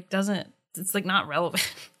part. It like doesn't, it's like not relevant.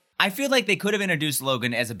 I feel like they could have introduced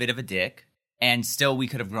Logan as a bit of a dick, and still we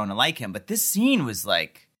could have grown to like him. But this scene was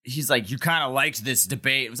like, he's like, you kind of liked this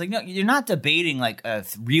debate. It was like, no, you're not debating like a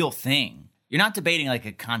real thing. You're not debating like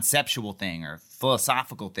a conceptual thing or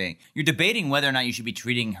philosophical thing. You're debating whether or not you should be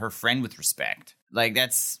treating her friend with respect. Like,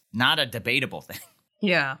 that's not a debatable thing.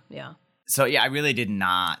 Yeah. So, yeah, I really did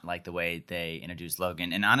not like the way they introduced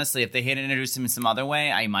Logan. And honestly, if they had introduced him in some other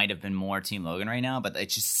way, I might have been more Team Logan right now. But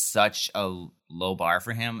it's just such a low bar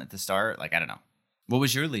for him at the start. Like, I don't know. What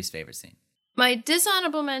was your least favorite scene? My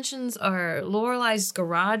dishonorable mentions are Lorelai's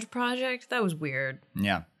garage project. That was weird.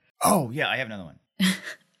 Yeah. Oh, yeah, I have another one.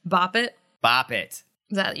 Bop It. Bop It.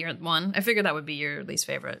 Is that your one? I figured that would be your least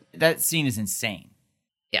favorite. That scene is insane.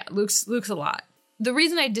 Yeah, Luke's a lot. The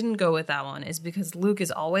reason I didn't go with that one is because Luke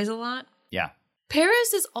is always a lot. Yeah.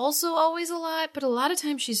 Paris is also always a lot, but a lot of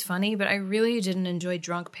times she's funny, but I really didn't enjoy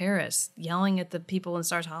drunk Paris yelling at the people in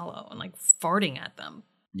Stars Hollow and like farting at them.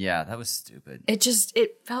 Yeah, that was stupid.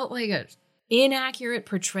 It felt like an inaccurate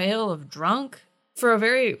portrayal of drunk for a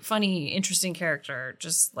very funny, interesting character.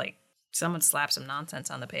 Just like someone slapped some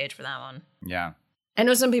nonsense on the page for that one. Yeah. I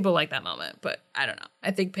know some people like that moment, but I don't know.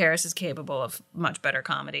 I think Paris is capable of much better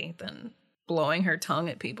comedy than blowing her tongue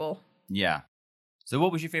at people. Yeah. So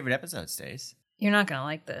what was your favorite episode, Stace? You're not going to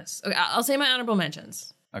like this. Okay, I'll say my honorable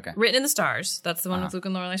mentions. Okay. Written in the Stars. That's the one with Luke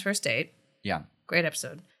and Lorelai's first date. Yeah. Great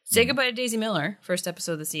episode. Say Goodbye to Daisy Miller. First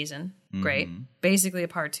episode of the season. Great. Basically a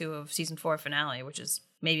part 2 of season 4 finale, which is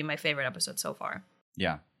maybe my favorite episode so far.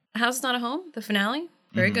 Yeah. House is Not a Home. The finale.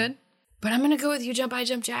 Very good. But I'm going to go with You Jump, I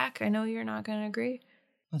Jump, Jack. I know you're not going to agree.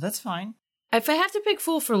 Well, that's fine. If I have to pick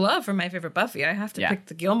Fool for Love for my favorite Buffy, I have to pick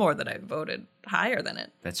the Gilmore that I voted higher than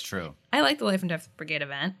it. That's true. I like the Life and Death Brigade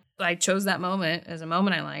event. I chose that moment as a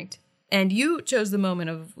moment I liked. And you chose the moment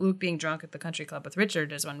of Luke being drunk at the country club with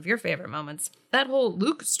Richard as one of your favorite moments. That whole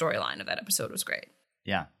Luke storyline of that episode was great.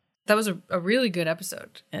 Yeah. That was a really good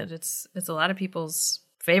episode. And it's a lot of people's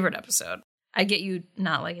favorite episode. I get you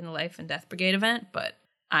not liking the Life and Death Brigade event, but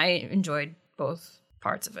I enjoyed both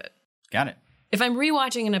parts of it. Got it. If I'm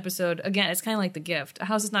rewatching an episode, again, it's kind of like The Gift. A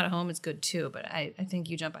House is Not a Home is good too, but I think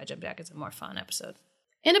You Jump, I Jump Jack is a more fun episode.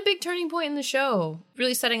 And a big turning point in the show,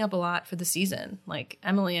 really setting up a lot for the season. Like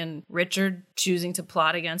Emily and Richard choosing to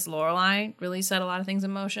plot against Lorelai really set a lot of things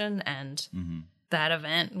in motion, and that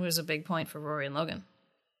event was a big point for Rory and Logan.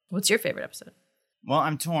 What's your favorite episode? Well,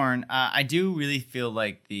 I'm torn. I do really feel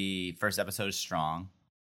like the first episode is strong,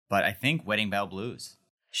 but I think Wedding Bell Blues.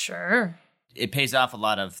 Sure. It pays off a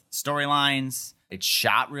lot of storylines. It's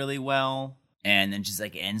shot really well, and then just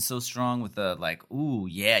like ends so strong with the like, ooh,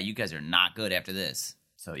 yeah, you guys are not good after this.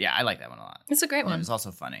 So yeah, I like that one a lot. It's a great one. It was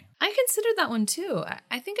also funny. I considered that one too.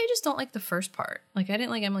 I think I just don't like the first part. Like I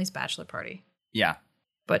didn't like Emily's bachelor party. Yeah.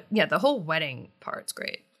 But yeah, the whole wedding part's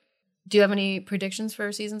great. Do you have any predictions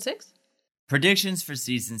for season 6? Predictions for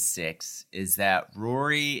season 6 is that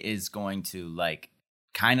Rory is going to like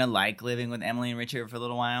kind of like living with Emily and Richard for a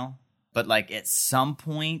little while. But like at some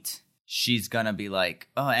point, she's going to be like,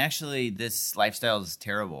 oh, actually, this lifestyle is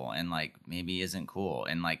terrible and like maybe isn't cool.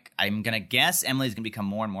 And like I'm going to guess Emily's going to become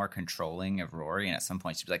more and more controlling of Rory. And at some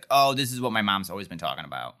point, she'll be like, oh, this is what my mom's always been talking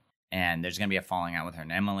about. And there's going to be a falling out with her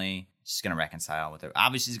and Emily. She's going to reconcile with her.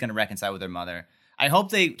 Obviously, she's going to reconcile with her mother. I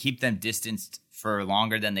hope they keep them distanced for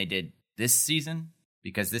longer than they did this season.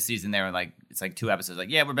 Because this season, they were like, it's like 2 episodes. Like,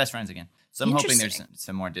 yeah, we're best friends again. So I'm hoping there's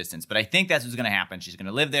some more distance. But I think that's what's going to happen. She's going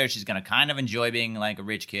to live there. She's going to kind of enjoy being like a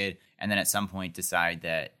rich kid. And then at some point decide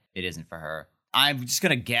that it isn't for her. I'm just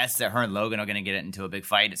going to guess that her and Logan are going to get into a big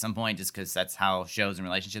fight at some point just because that's how shows and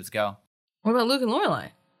relationships go. What about Luke and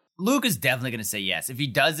Lorelai? Luke is definitely going to say yes. If he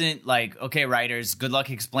doesn't, like, okay, writers, good luck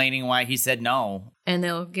explaining why he said no. And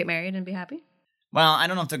they'll get married and be happy? Well, I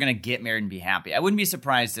don't know if they're going to get married and be happy. I wouldn't be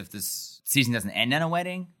surprised if this season doesn't end on a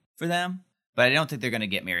wedding for them. But I don't think they're going to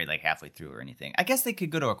get married like halfway through or anything. I guess they could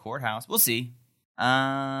go to a courthouse. We'll see.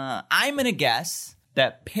 I'm going to guess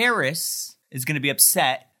that Paris is going to be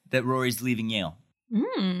upset that Rory's leaving Yale.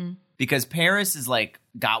 Because Paris is like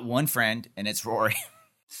got one friend and it's Rory.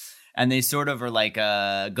 And they sort of are like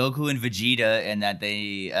Goku and Vegeta in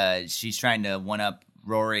that she's trying to one-up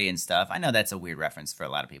Rory and stuff. I know that's a weird reference for a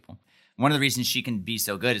lot of people. One of the reasons she can be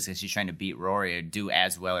so good is because she's trying to beat Rory or do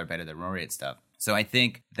as well or better than Rory at stuff. So I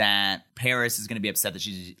think that Paris is going to be upset that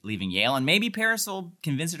she's leaving Yale, and maybe Paris will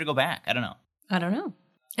convince her to go back. I don't know. I don't know.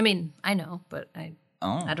 I mean, I know, but I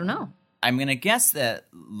don't know. I'm going to guess that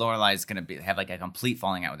Lorelai's going to have like a complete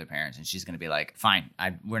falling out with her parents, and she's going to be like, fine,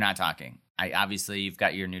 we're not talking. Obviously, you've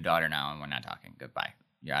got your new daughter now, and we're not talking. Goodbye.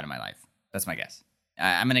 You're out of my life. That's my guess.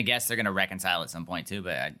 I'm going to guess they're going to reconcile at some point, too,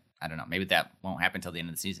 but I don't know. Maybe that won't happen until the end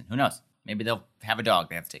of the season. Who knows? Maybe they'll have a dog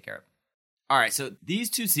they have to take care of. All right, so these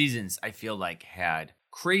 2 seasons, I feel like, had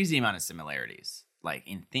crazy amount of similarities, like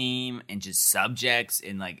in theme and just subjects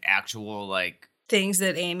and like actual like things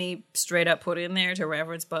that Amy straight up put in there to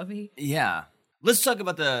reference Buffy. Yeah. Let's talk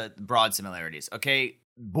about the broad similarities, okay?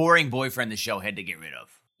 Boring boyfriend the show had to get rid of.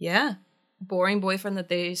 Yeah. Boring boyfriend that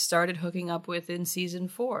they started hooking up with in season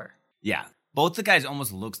 4. Yeah. Both the guys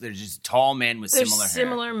almost they're just tall men with They're similar hair.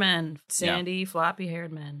 similar men. Sandy,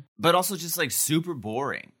 floppy-haired men. But also just like super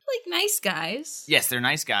boring. Like nice guys. Yes, they're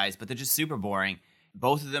nice guys, but they're just super boring.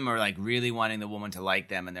 Both of them are like really wanting the woman to like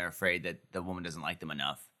them, and they're afraid that the woman doesn't like them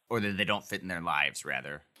enough. Or that they don't fit in their lives,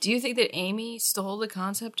 rather. Do you think that Amy stole the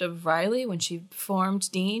concept of Riley when she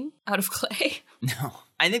formed Dean out of clay? No.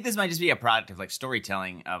 I think this might just be a product of like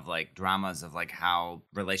storytelling of like dramas of like how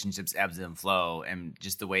relationships ebbs and flow, and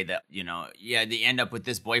just the way that, you know, they end up with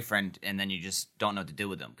this boyfriend and then you just don't know what to do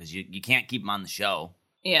with them because you can't keep them on the show.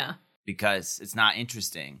 Yeah. Because it's not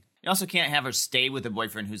interesting. You also can't have her stay with a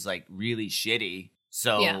boyfriend who's like really shitty.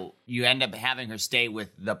 So you end up having her stay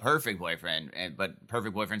with the perfect boyfriend, but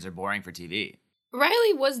perfect boyfriends are boring for TV.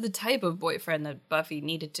 Riley was the type of boyfriend that Buffy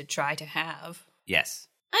needed to try to have. Yes.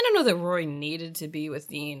 I don't know that Rory needed to be with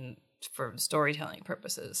Dean for storytelling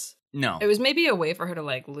purposes. No. It was maybe a way for her to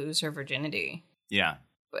like lose her virginity. Yeah.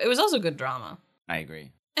 But it was also good drama. I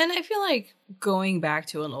agree. And I feel like going back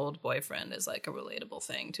to an old boyfriend is like a relatable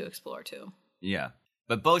thing to explore too. Yeah.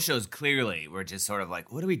 But both shows clearly were just sort of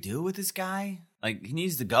like, what do we do with this guy? Like, he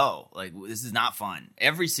needs to go. Like, this is not fun.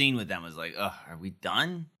 Every scene with them was like, ugh, are we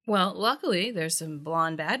done? Well, luckily, there's some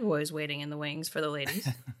blonde bad boys waiting in the wings for the ladies.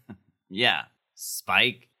 Yeah.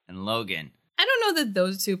 Spike and Logan. I don't know that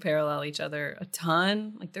those two parallel each other a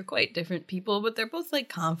ton. Like, they're quite different people, but they're both, like,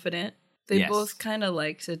 confident. They both kind of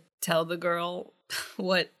like to tell the girl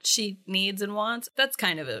what she needs and wants. That's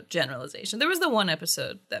kind of a generalization. There was the one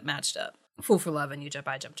episode that matched up. Fool for Love and You Jump,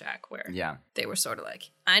 I Jump Jack, where they were sort of like,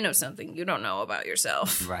 I know something you don't know about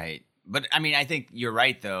yourself. Right. But, I mean, I think you're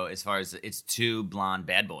right, though, as far as it's two blonde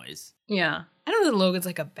bad boys. Yeah. I don't know that Logan's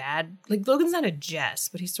like Logan's not a Jess,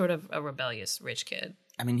 but he's sort of a rebellious rich kid.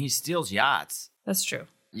 I mean, he steals yachts. That's true.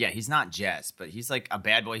 Yeah, he's not Jess, but he's like a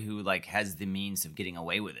bad boy who like has the means of getting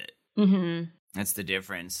away with it. Mm-hmm. That's the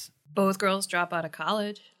difference. Both girls drop out of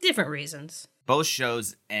college. Different reasons. Both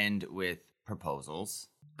shows end with proposals.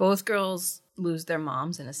 Both girls lose their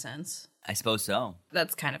moms, in a sense. I suppose so.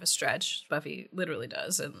 That's kind of a stretch. Buffy literally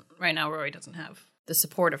does. And right now, Rory doesn't have the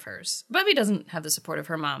support of hers. Buffy doesn't have the support of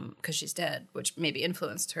her mom because she's dead, which maybe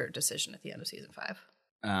influenced her decision at the end of season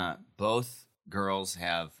 5. Both girls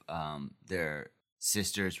have their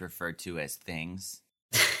sisters referred to as things.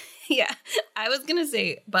 Yeah. I was going to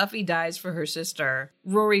say Buffy dies for her sister.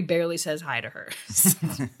 Rory barely says hi to her.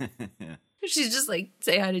 She's just like,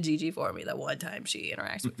 say hi to Gigi for me that one time she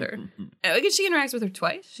interacts with her. I guess she interacts with her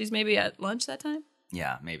twice. She's maybe at lunch that time.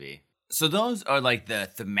 Yeah, maybe. So those are like the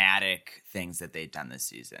thematic things that they've done this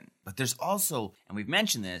season. But there's also, and we've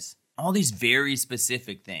mentioned this, all these very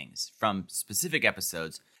specific things from specific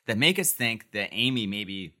episodes that make us think that Amy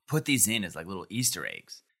maybe put these in as like little Easter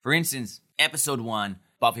eggs. For instance, episode 1,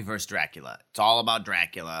 Buffy vs. Dracula. It's all about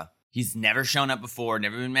Dracula. He's never shown up before,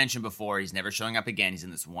 never been mentioned before. He's never showing up again. He's in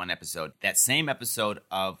this one episode. That same episode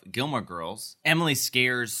of Gilmore Girls, Emily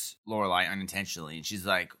scares Lorelai unintentionally. And she's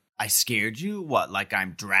like, I scared you? What, like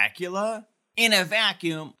I'm Dracula? In a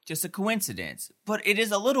vacuum, just a coincidence. But it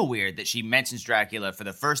is a little weird that she mentions Dracula for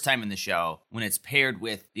the first time in the show when it's paired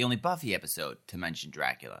with the only Buffy episode to mention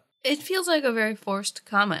Dracula. It feels like a very forced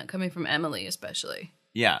comment coming from Emily, especially.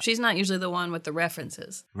 Yeah. She's not usually the one with the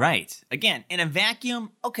references. Right. Again, in a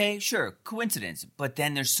vacuum, okay, sure, coincidence. But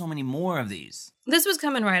then there's so many more of these. This was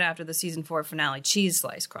coming right after the season 4 finale Cheese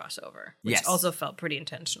Slice crossover, which Yes. also felt pretty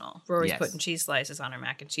intentional. Rory's Yes. putting cheese slices on her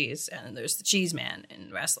mac and cheese, and there's the cheese man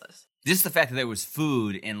in Restless. Just the fact that there was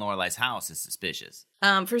food in Lorelai's house is suspicious.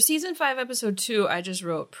 For season 5, episode 2, I just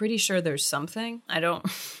wrote, pretty sure there's something. I don't...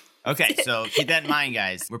 Okay, so keep that in mind,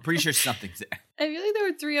 guys. We're pretty sure something's there. I feel like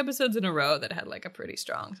there were 3 episodes in a row that had like a pretty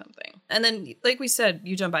strong something. And then, like we said,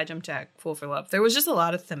 You Jump, I Jump Jack, Fool for Love. There was just a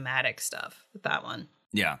lot of thematic stuff with that one.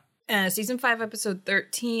 Yeah. Season 5, episode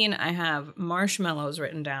 13, I have marshmallows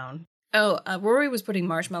written down. Rory was putting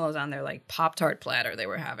marshmallows on their like Pop-Tart platter they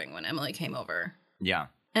were having when Emily came over. Yeah.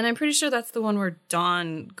 And I'm pretty sure that's the one where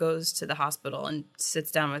Dawn goes to the hospital and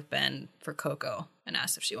sits down with Ben for Coco and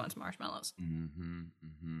asks if she wants marshmallows.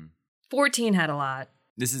 14 had a lot.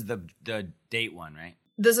 This is the date one, right?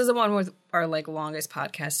 This is the one with our like longest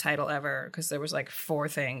podcast title ever because there was like 4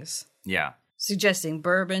 things. Yeah. Suggesting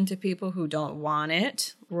bourbon to people who don't want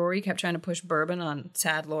it. Rory kept trying to push bourbon on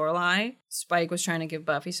sad Lorelai. Spike was trying to give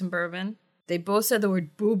Buffy some bourbon. They both said the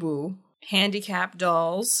word boo-boo. Handicapped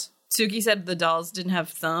dolls. Suki said the dolls didn't have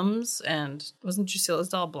thumbs, and wasn't Drusilla's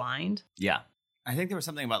doll blind? Yeah. I think there was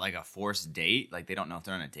something about like a forced date. Like they don't know if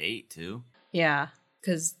they're on a date, too. Yeah,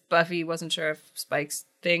 because Buffy wasn't sure if Spike's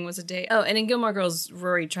thing was a date. Oh, and in Gilmore Girls,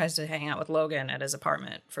 Rory tries to hang out with Logan at his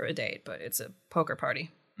apartment for a date, but it's a poker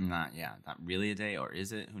party. Not really a day, or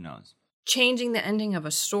is it? Who knows? Changing the ending of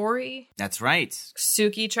a story. That's right.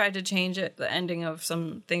 Suki tried to change the ending of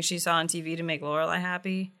something she saw on TV to make Lorelai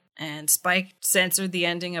happy. And Spike censored the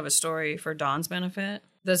ending of a story for Dawn's benefit.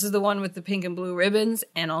 This is the one with the pink and blue ribbons,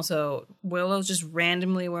 and also Willow's just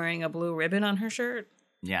randomly wearing a blue ribbon on her shirt.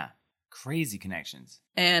 Yeah. Crazy connections.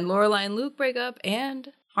 And Lorelai and Luke break up,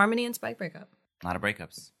 and Harmony and Spike break up. A lot of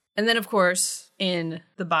breakups. And then, of course, in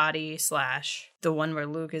the body / the one where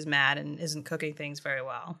Luke is mad and isn't cooking things very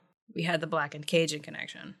well, we had the Black and Cajun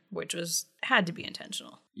connection, which had to be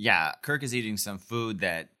intentional. Yeah, Kirk is eating some food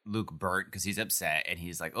that Luke burnt because he's upset, and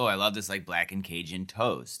he's like, oh, I love this like Black and Cajun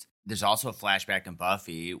toast. There's also a flashback in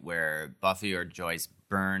Buffy where Buffy or Joyce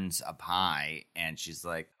burns a pie, and she's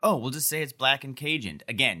like, oh, we'll just say it's Black and Cajun.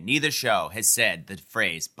 Again, neither show has said the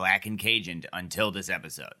phrase Black and Cajun until this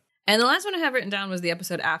episode. And the last one I have written down was the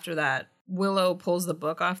episode after that. Willow pulls the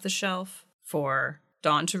book off the shelf for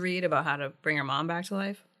Dawn to read about how to bring her mom back to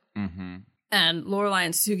life. Mm-hmm. And Lorelai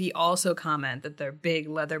and Suki also comment that their big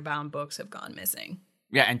leather-bound books have gone missing.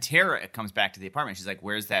 Yeah, and Tara comes back to the apartment. She's like,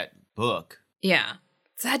 where's that book? Yeah.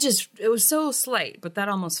 It was so slight, but that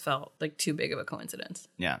almost felt like too big of a coincidence.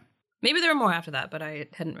 Yeah. Maybe there were more after that, but I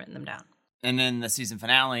hadn't written them down. And then the season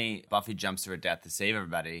finale, Buffy jumps to her death to save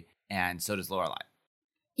everybody, and so does Lorelai.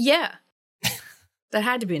 Yeah. That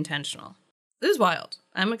had to be intentional. It was wild.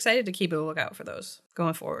 I'm excited to keep a lookout for those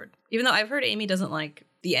going forward. Even though I've heard Amy doesn't like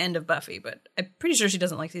the end of Buffy, but I'm pretty sure she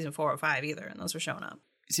doesn't like season 4 or 5 either, and those were showing up.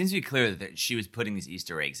 It seems to be clear that she was putting these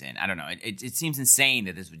Easter eggs in. I don't know. It seems insane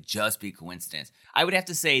that this would just be coincidence. I would have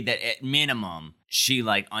to say that at minimum, she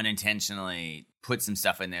like unintentionally put some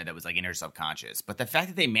stuff in there that was like in her subconscious. But the fact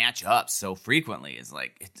that they match up so frequently is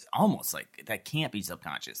like, it's almost like that can't be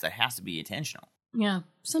subconscious. That has to be intentional. Yeah,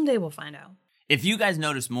 someday we'll find out. If you guys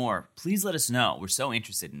notice more, please let us know. We're so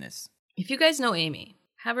interested in this. If you guys know Amy,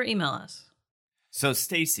 have her email us. So,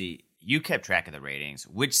 Stacey, you kept track of the ratings.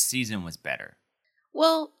 Which season was better?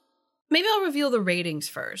 Well, maybe I'll reveal the ratings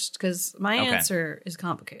first, because my answer is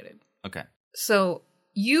complicated. Okay. So,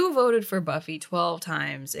 you voted for Buffy 12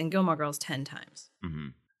 times and Gilmore Girls 10 times. Mm-hmm.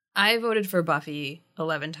 I voted for Buffy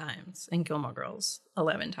 11 times and Gilmore Girls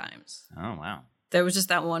 11 times. Oh, wow. There was just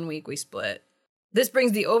that 1 week we split. This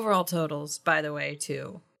brings the overall totals, by the way,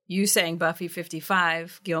 to you saying Buffy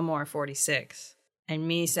 55, Gilmore 46, and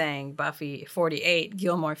me saying Buffy 48,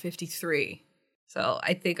 Gilmore 53. So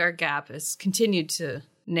I think our gap has continued to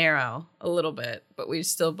narrow a little bit, but we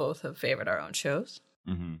still both have favored our own shows.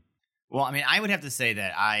 Mm-hmm. Well, I mean, I would have to say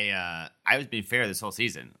that I was being fair this whole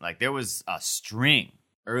season. Like, there was a string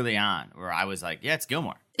early on where I was like, yeah, it's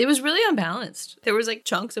Gilmore. It was really unbalanced. There was like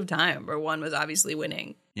chunks of time where one was obviously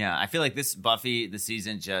winning. Yeah, I feel like this Buffy, the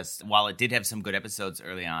season just, while it did have some good episodes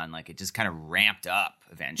early on, like it just kind of ramped up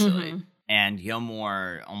eventually. Mm-hmm. And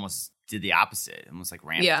Gilmore almost did the opposite, almost like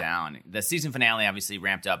ramped down. The season finale obviously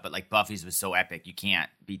ramped up, but like Buffy's was so epic, you can't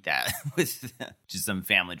beat that with just some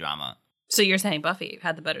family drama. So you're saying Buffy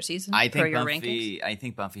had the better season per your rankings? I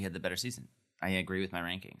think Buffy had the better season. I agree with my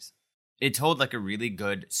rankings. It told like a really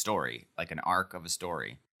good story, like an arc of a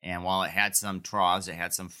story. And while it had some troughs, it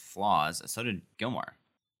had some flaws, so did Gilmore.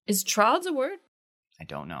 Is troughs a word? I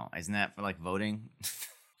don't know. Isn't that for like voting?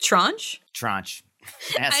 Tranche? Tranche.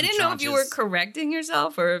 I didn't know if you were correcting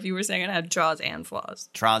yourself or if you were saying it had troughs and flaws.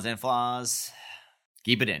 Troughs and flaws.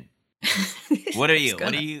 Keep it in. What are you?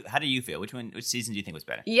 How do you feel? Which season do you think was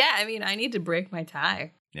better? Yeah, I mean, I need to break my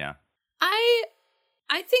tie. Yeah.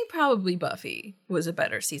 I think probably Buffy was a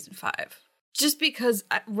better season 5. Just because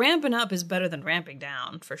ramping up is better than ramping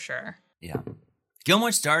down, for sure. Yeah.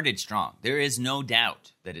 Gilmore started strong. There is no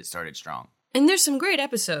doubt that it started strong. And there's some great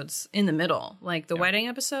episodes in the middle, like the wedding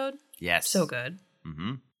episode. Yes. So good.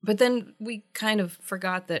 Mm-hmm. But then we kind of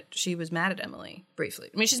forgot that she was mad at Emily briefly.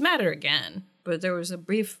 I mean, she's mad at her again, but there was a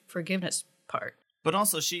brief forgiveness part. But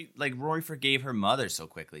also, Rory forgave her mother so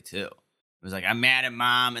quickly, too. It was like, I'm mad at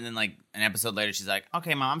mom, and then, like, an episode later, she's like,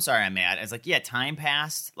 okay, mom, I'm sorry I'm mad. I was like, yeah, time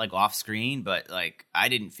passed, like, off screen, but, like, I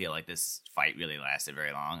didn't feel like this fight really lasted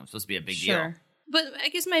very long. It was supposed to be a big deal. But I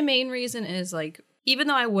guess my main reason is, like, even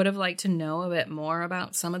though I would have liked to know a bit more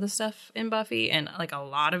about some of the stuff in Buffy, and, like, a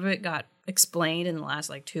lot of it got explained in the last,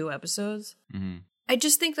 like, 2 episodes, I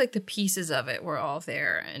just think, like, the pieces of it were all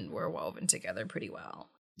there and were woven together pretty well.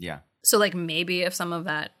 Yeah. So, like, maybe if some of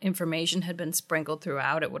that information had been sprinkled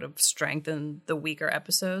throughout, it would have strengthened the weaker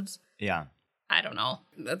episodes. Yeah. I don't know.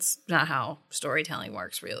 That's not how storytelling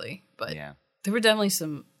works, really. But yeah. there were definitely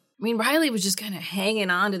some I mean, Riley was just kind of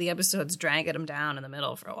hanging on to the episodes, dragging him down in the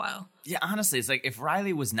middle for a while. Yeah, honestly, it's like if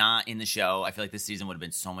Riley was not in the show, I feel like this season would have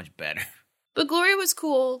been so much better. But Gloria was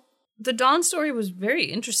cool. The Dawn story was very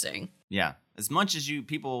interesting. Yeah. As much as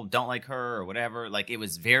people don't like her or whatever, like it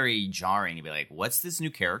was very jarring to be like, what's this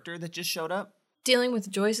new character that just showed up? Dealing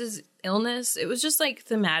with Joyce's illness, it was just like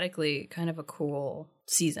thematically kind of a cool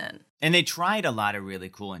season. And they tried a lot of really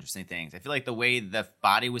cool, interesting things. I feel like the way the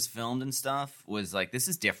body was filmed and stuff was like, this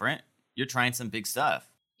is different. You're trying some big stuff.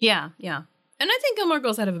 Yeah. And I think Gilmore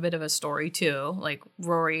Girls had a bit of a story too, like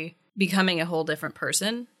Rory becoming a whole different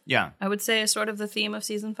person. Yeah. I would say is sort of the theme of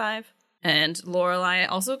season 5. And Lorelai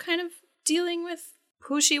also kind of dealing with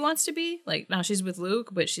who she wants to be. Like now she's with Luke,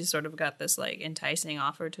 but she's sort of got this like enticing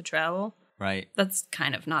offer to travel. Right. That's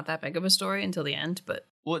kind of not that big of a story until the end, but...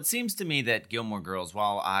 Well, it seems to me that Gilmore Girls,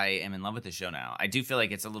 while I am in love with the show now, I do feel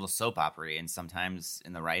like it's a little soap opera and sometimes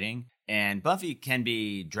in the writing. And Buffy can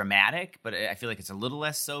be dramatic, but I feel like it's a little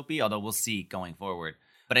less soapy, although we'll see going forward.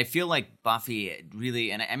 But I feel like Buffy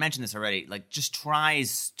really, and I mentioned this already, like just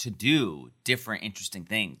tries to do different, interesting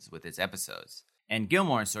things with its episodes. And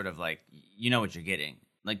Gilmore is sort of like, you know what you're getting.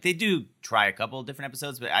 Like they do try a couple of different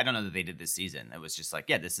episodes, but I don't know that they did this season. It was just like,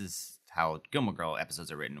 yeah, this is how Gilmore Girl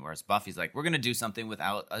episodes are written, whereas Buffy's like, we're going to do something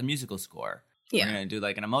without a musical score. Yeah. We're going to do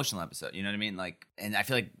like an emotional episode. You know what I mean? Like, and I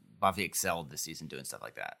feel like Buffy excelled this season doing stuff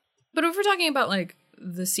like that. But if we're talking about like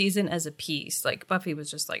the season as a piece, like Buffy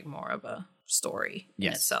was just like more of a story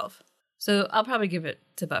in itself. So I'll probably give it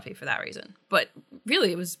to Buffy for that reason. But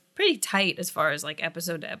really, it was pretty tight as far as like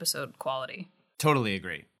episode to episode quality. Totally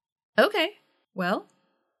agree. Okay. Well,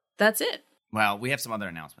 that's it. Well, we have some other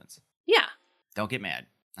announcements. Yeah. Don't get mad.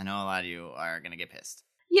 I know a lot of you are going to get pissed.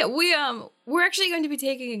 Yeah, we're actually going to be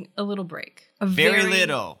taking a little break. A Very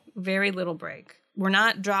very little break. We're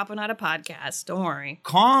not dropping out a podcast. Don't worry.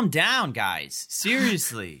 Calm down, guys.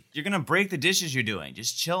 Seriously. You're going to break the dishes you're doing.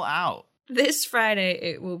 Just chill out. This Friday,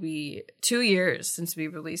 it will be 2 years since we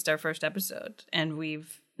released our first episode, and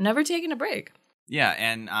we've never taken a break. Yeah,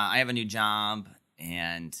 and I have a new job,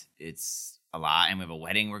 and it's a lot, and we have a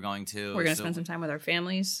wedding we're going to. We're going to spend some time with our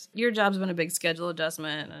families. Your job's been a big schedule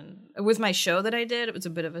adjustment, and with my show that I did, it was a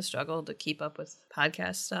bit of a struggle to keep up with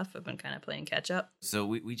podcast stuff. I've been kind of playing catch up. So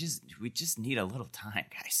we just need a little time,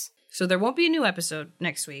 guys. So there won't be a new episode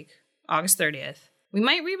next week, August 30th. We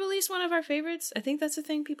might re-release one of our favorites. I think that's a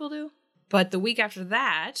thing people do. But the week after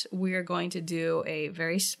that, we're going to do a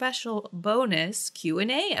very special bonus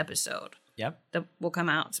Q&A episode. Yep. That will come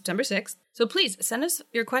out September 6th. So please send us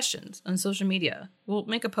your questions on social media. We'll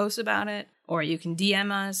make a post about it, or you can DM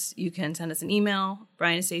us. You can send us an email,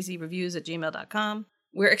 brianandstacy@gmail.com.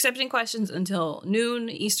 We're accepting questions until noon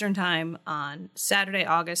Eastern time on Saturday,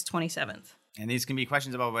 August 27th. And these can be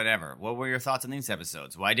questions about whatever. What were your thoughts on these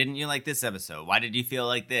episodes? Why didn't you like this episode? Why did you feel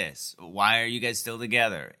like this? Why are you guys still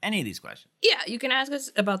together? Any of these questions. Yeah, you can ask us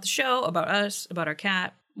about the show, about us, about our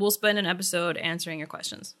cat. We'll spend an episode answering your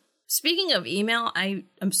questions. Speaking of email, I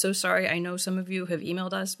am so sorry. I know some of you have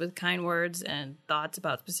emailed us with kind words and thoughts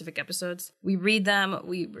about specific episodes. We read them.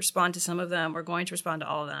 We respond to some of them. We're going to respond to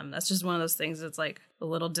all of them. That's just one of those things that's like a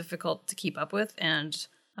little difficult to keep up with. And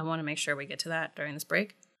I want to make sure we get to that during this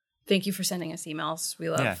break. Thank you for sending us emails. We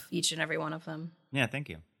love each and every one of them. Yeah, thank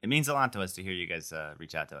you. It means a lot to us to hear you guys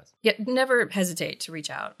reach out to us. Yeah, never hesitate to reach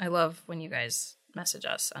out. I love when you guys message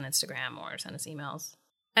us on Instagram or send us emails.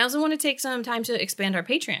 I also want to take some time to expand our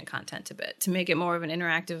Patreon content a bit, to make it more of an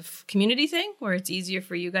interactive community thing where it's easier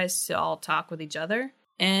for you guys to all talk with each other.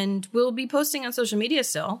 And we'll be posting on social media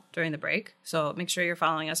still during the break. So make sure you're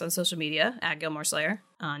following us on social media at Gilmore Slayer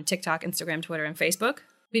on TikTok, Instagram, Twitter, and Facebook.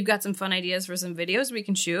 We've got some fun ideas for some videos we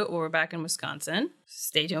can shoot while we're back in Wisconsin.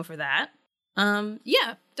 Stay tuned for that.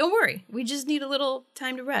 Yeah, don't worry. We just need a little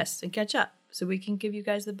time to rest and catch up so we can give you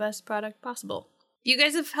guys the best product possible. You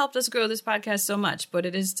guys have helped us grow this podcast so much, but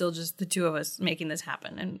it is still just the two of us making this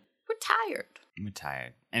happen, and we're tired. We're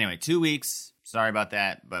tired. Anyway, 2 weeks. Sorry about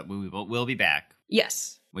that, but we'll be back.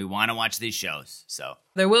 Yes. We want to watch these shows, so.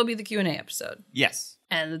 There will be the Q&A episode. Yes.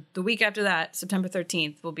 And the week after that, September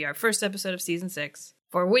 13th, will be our first episode of Season 6,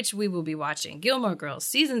 for which we will be watching Gilmore Girls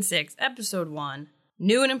Season 6, Episode 1,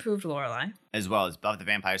 New and Improved Lorelai. As well as Buffy the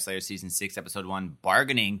Vampire Slayer Season 6, Episode 1,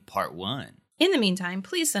 Bargaining, Part 1. In the meantime,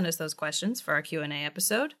 please send us those questions for our Q&A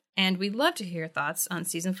episode, and we'd love to hear your thoughts on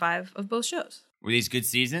Season 5 of both shows. Were these good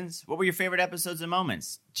seasons? What were your favorite episodes and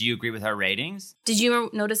moments? Do you agree with our ratings? Did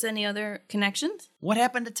you notice any other connections? What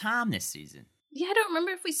happened to Tom this season? Yeah, I don't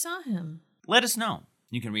remember if we saw him. Let us know.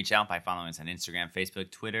 You can reach out by following us on Instagram,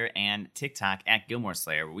 Facebook, Twitter, and TikTok at Gilmore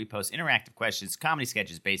Slayer, where we post interactive questions, comedy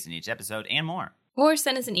sketches based on each episode, and more. Or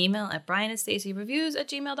send us an email at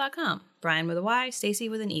brianandstacyreviews@gmail.com. Brian with a Y, Stacy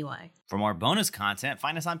with an EY. For more bonus content,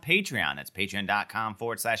 find us on Patreon. That's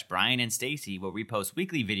patreon.com/Brian and Stacy, where we post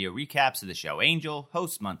weekly video recaps of the show Angel,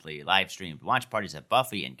 host monthly live streamed watch parties at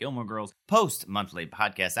Buffy and Gilmore Girls, post monthly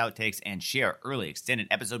podcast outtakes, and share early extended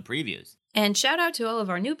episode previews. And shout out to all of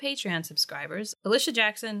our new Patreon subscribers: Alicia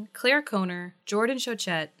Jackson, Claire Koner, Jordan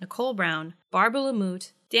Chochette, Nicole Brown, Barbara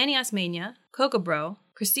Lamoot, Danny Osmania, Coco Bro,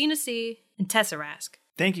 Christina C., and Tessa Rask.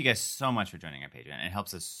 Thank you guys so much for joining our Patreon. It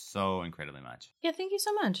helps us so incredibly much. Yeah, thank you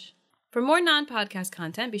so much. For more non-podcast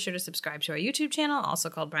content, be sure to subscribe to our YouTube channel, also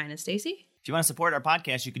called Brian and Stacy. If you want to support our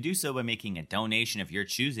podcast, you can do so by making a donation of your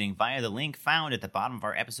choosing via the link found at the bottom of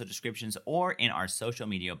our episode descriptions or in our social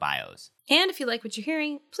media bios. And if you like what you're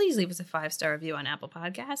hearing, please leave us a 5-star review on Apple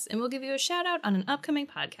Podcasts, and we'll give you a shout-out on an upcoming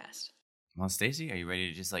podcast. Well, Stacy, are you ready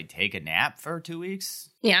to just take a nap for 2 weeks?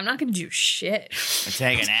 Yeah, I'm not going to do shit. Or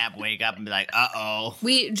take a nap, wake up, and be like, uh-oh.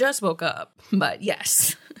 We just woke up, but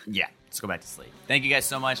yes. Yeah, let's go back to sleep. Thank you guys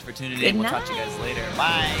so much for tuning Good in. We'll night. talk to you guys later.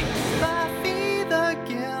 Bye.